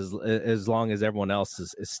sense as long as everyone else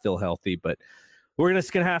is still healthy. But we're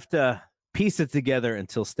just going to have to piece it together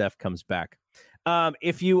until Steph comes back.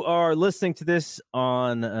 If you are listening to this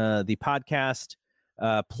on the podcast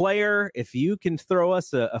player, if you can throw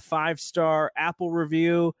us a 5-star Apple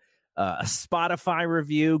review, a Spotify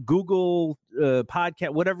review, Google podcast,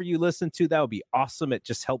 whatever you listen to, that would be awesome. It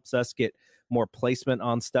just helps us get more placement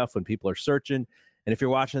on stuff when people are searching. And if you're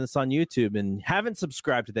watching this on YouTube and haven't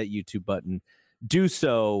subscribed to that YouTube button, do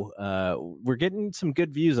so. We're getting some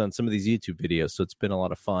good views on some of these YouTube videos, so it's been a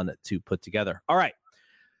lot of fun to put together. All right.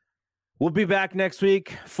 We'll be back next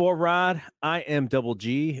week. For Rod, I am Double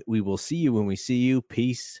G. We will see you when we see you.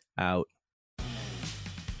 Peace out.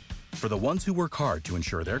 For the ones who work hard to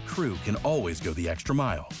ensure their crew can always go the extra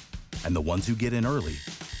mile, and the ones who get in early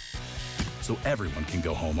so everyone can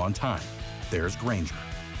go home on time, there's Grainger,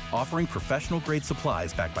 offering professional-grade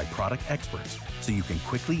supplies backed by product experts so you can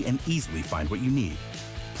quickly and easily find what you need.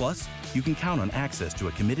 Plus, you can count on access to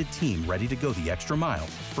a committed team ready to go the extra mile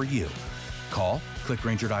for you. Call, click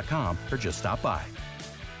Grainger.com, or just stop by.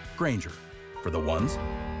 Grainger, for the ones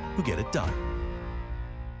who get it done.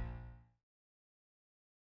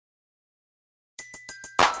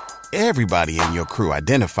 Everybody in your crew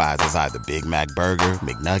identifies as either Big Mac Burger,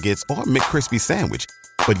 McNuggets, or McCrispy Sandwich.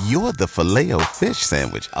 But you're the Filet-O-Fish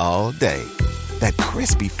Sandwich all day. That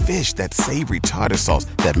crispy fish, that savory tartar sauce,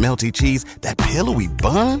 that melty cheese, that pillowy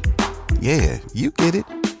bun. Yeah, you get it.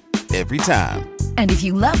 Every time. And if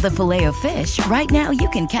you love the Filet-O-Fish, right now you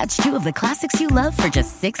can catch 2 of the classics you love for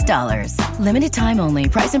just $6. Limited time only.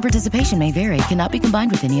 Price and participation may vary. Cannot be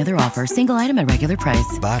combined with any other offer. Single item at regular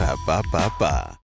price. Ba-da-ba-ba-ba.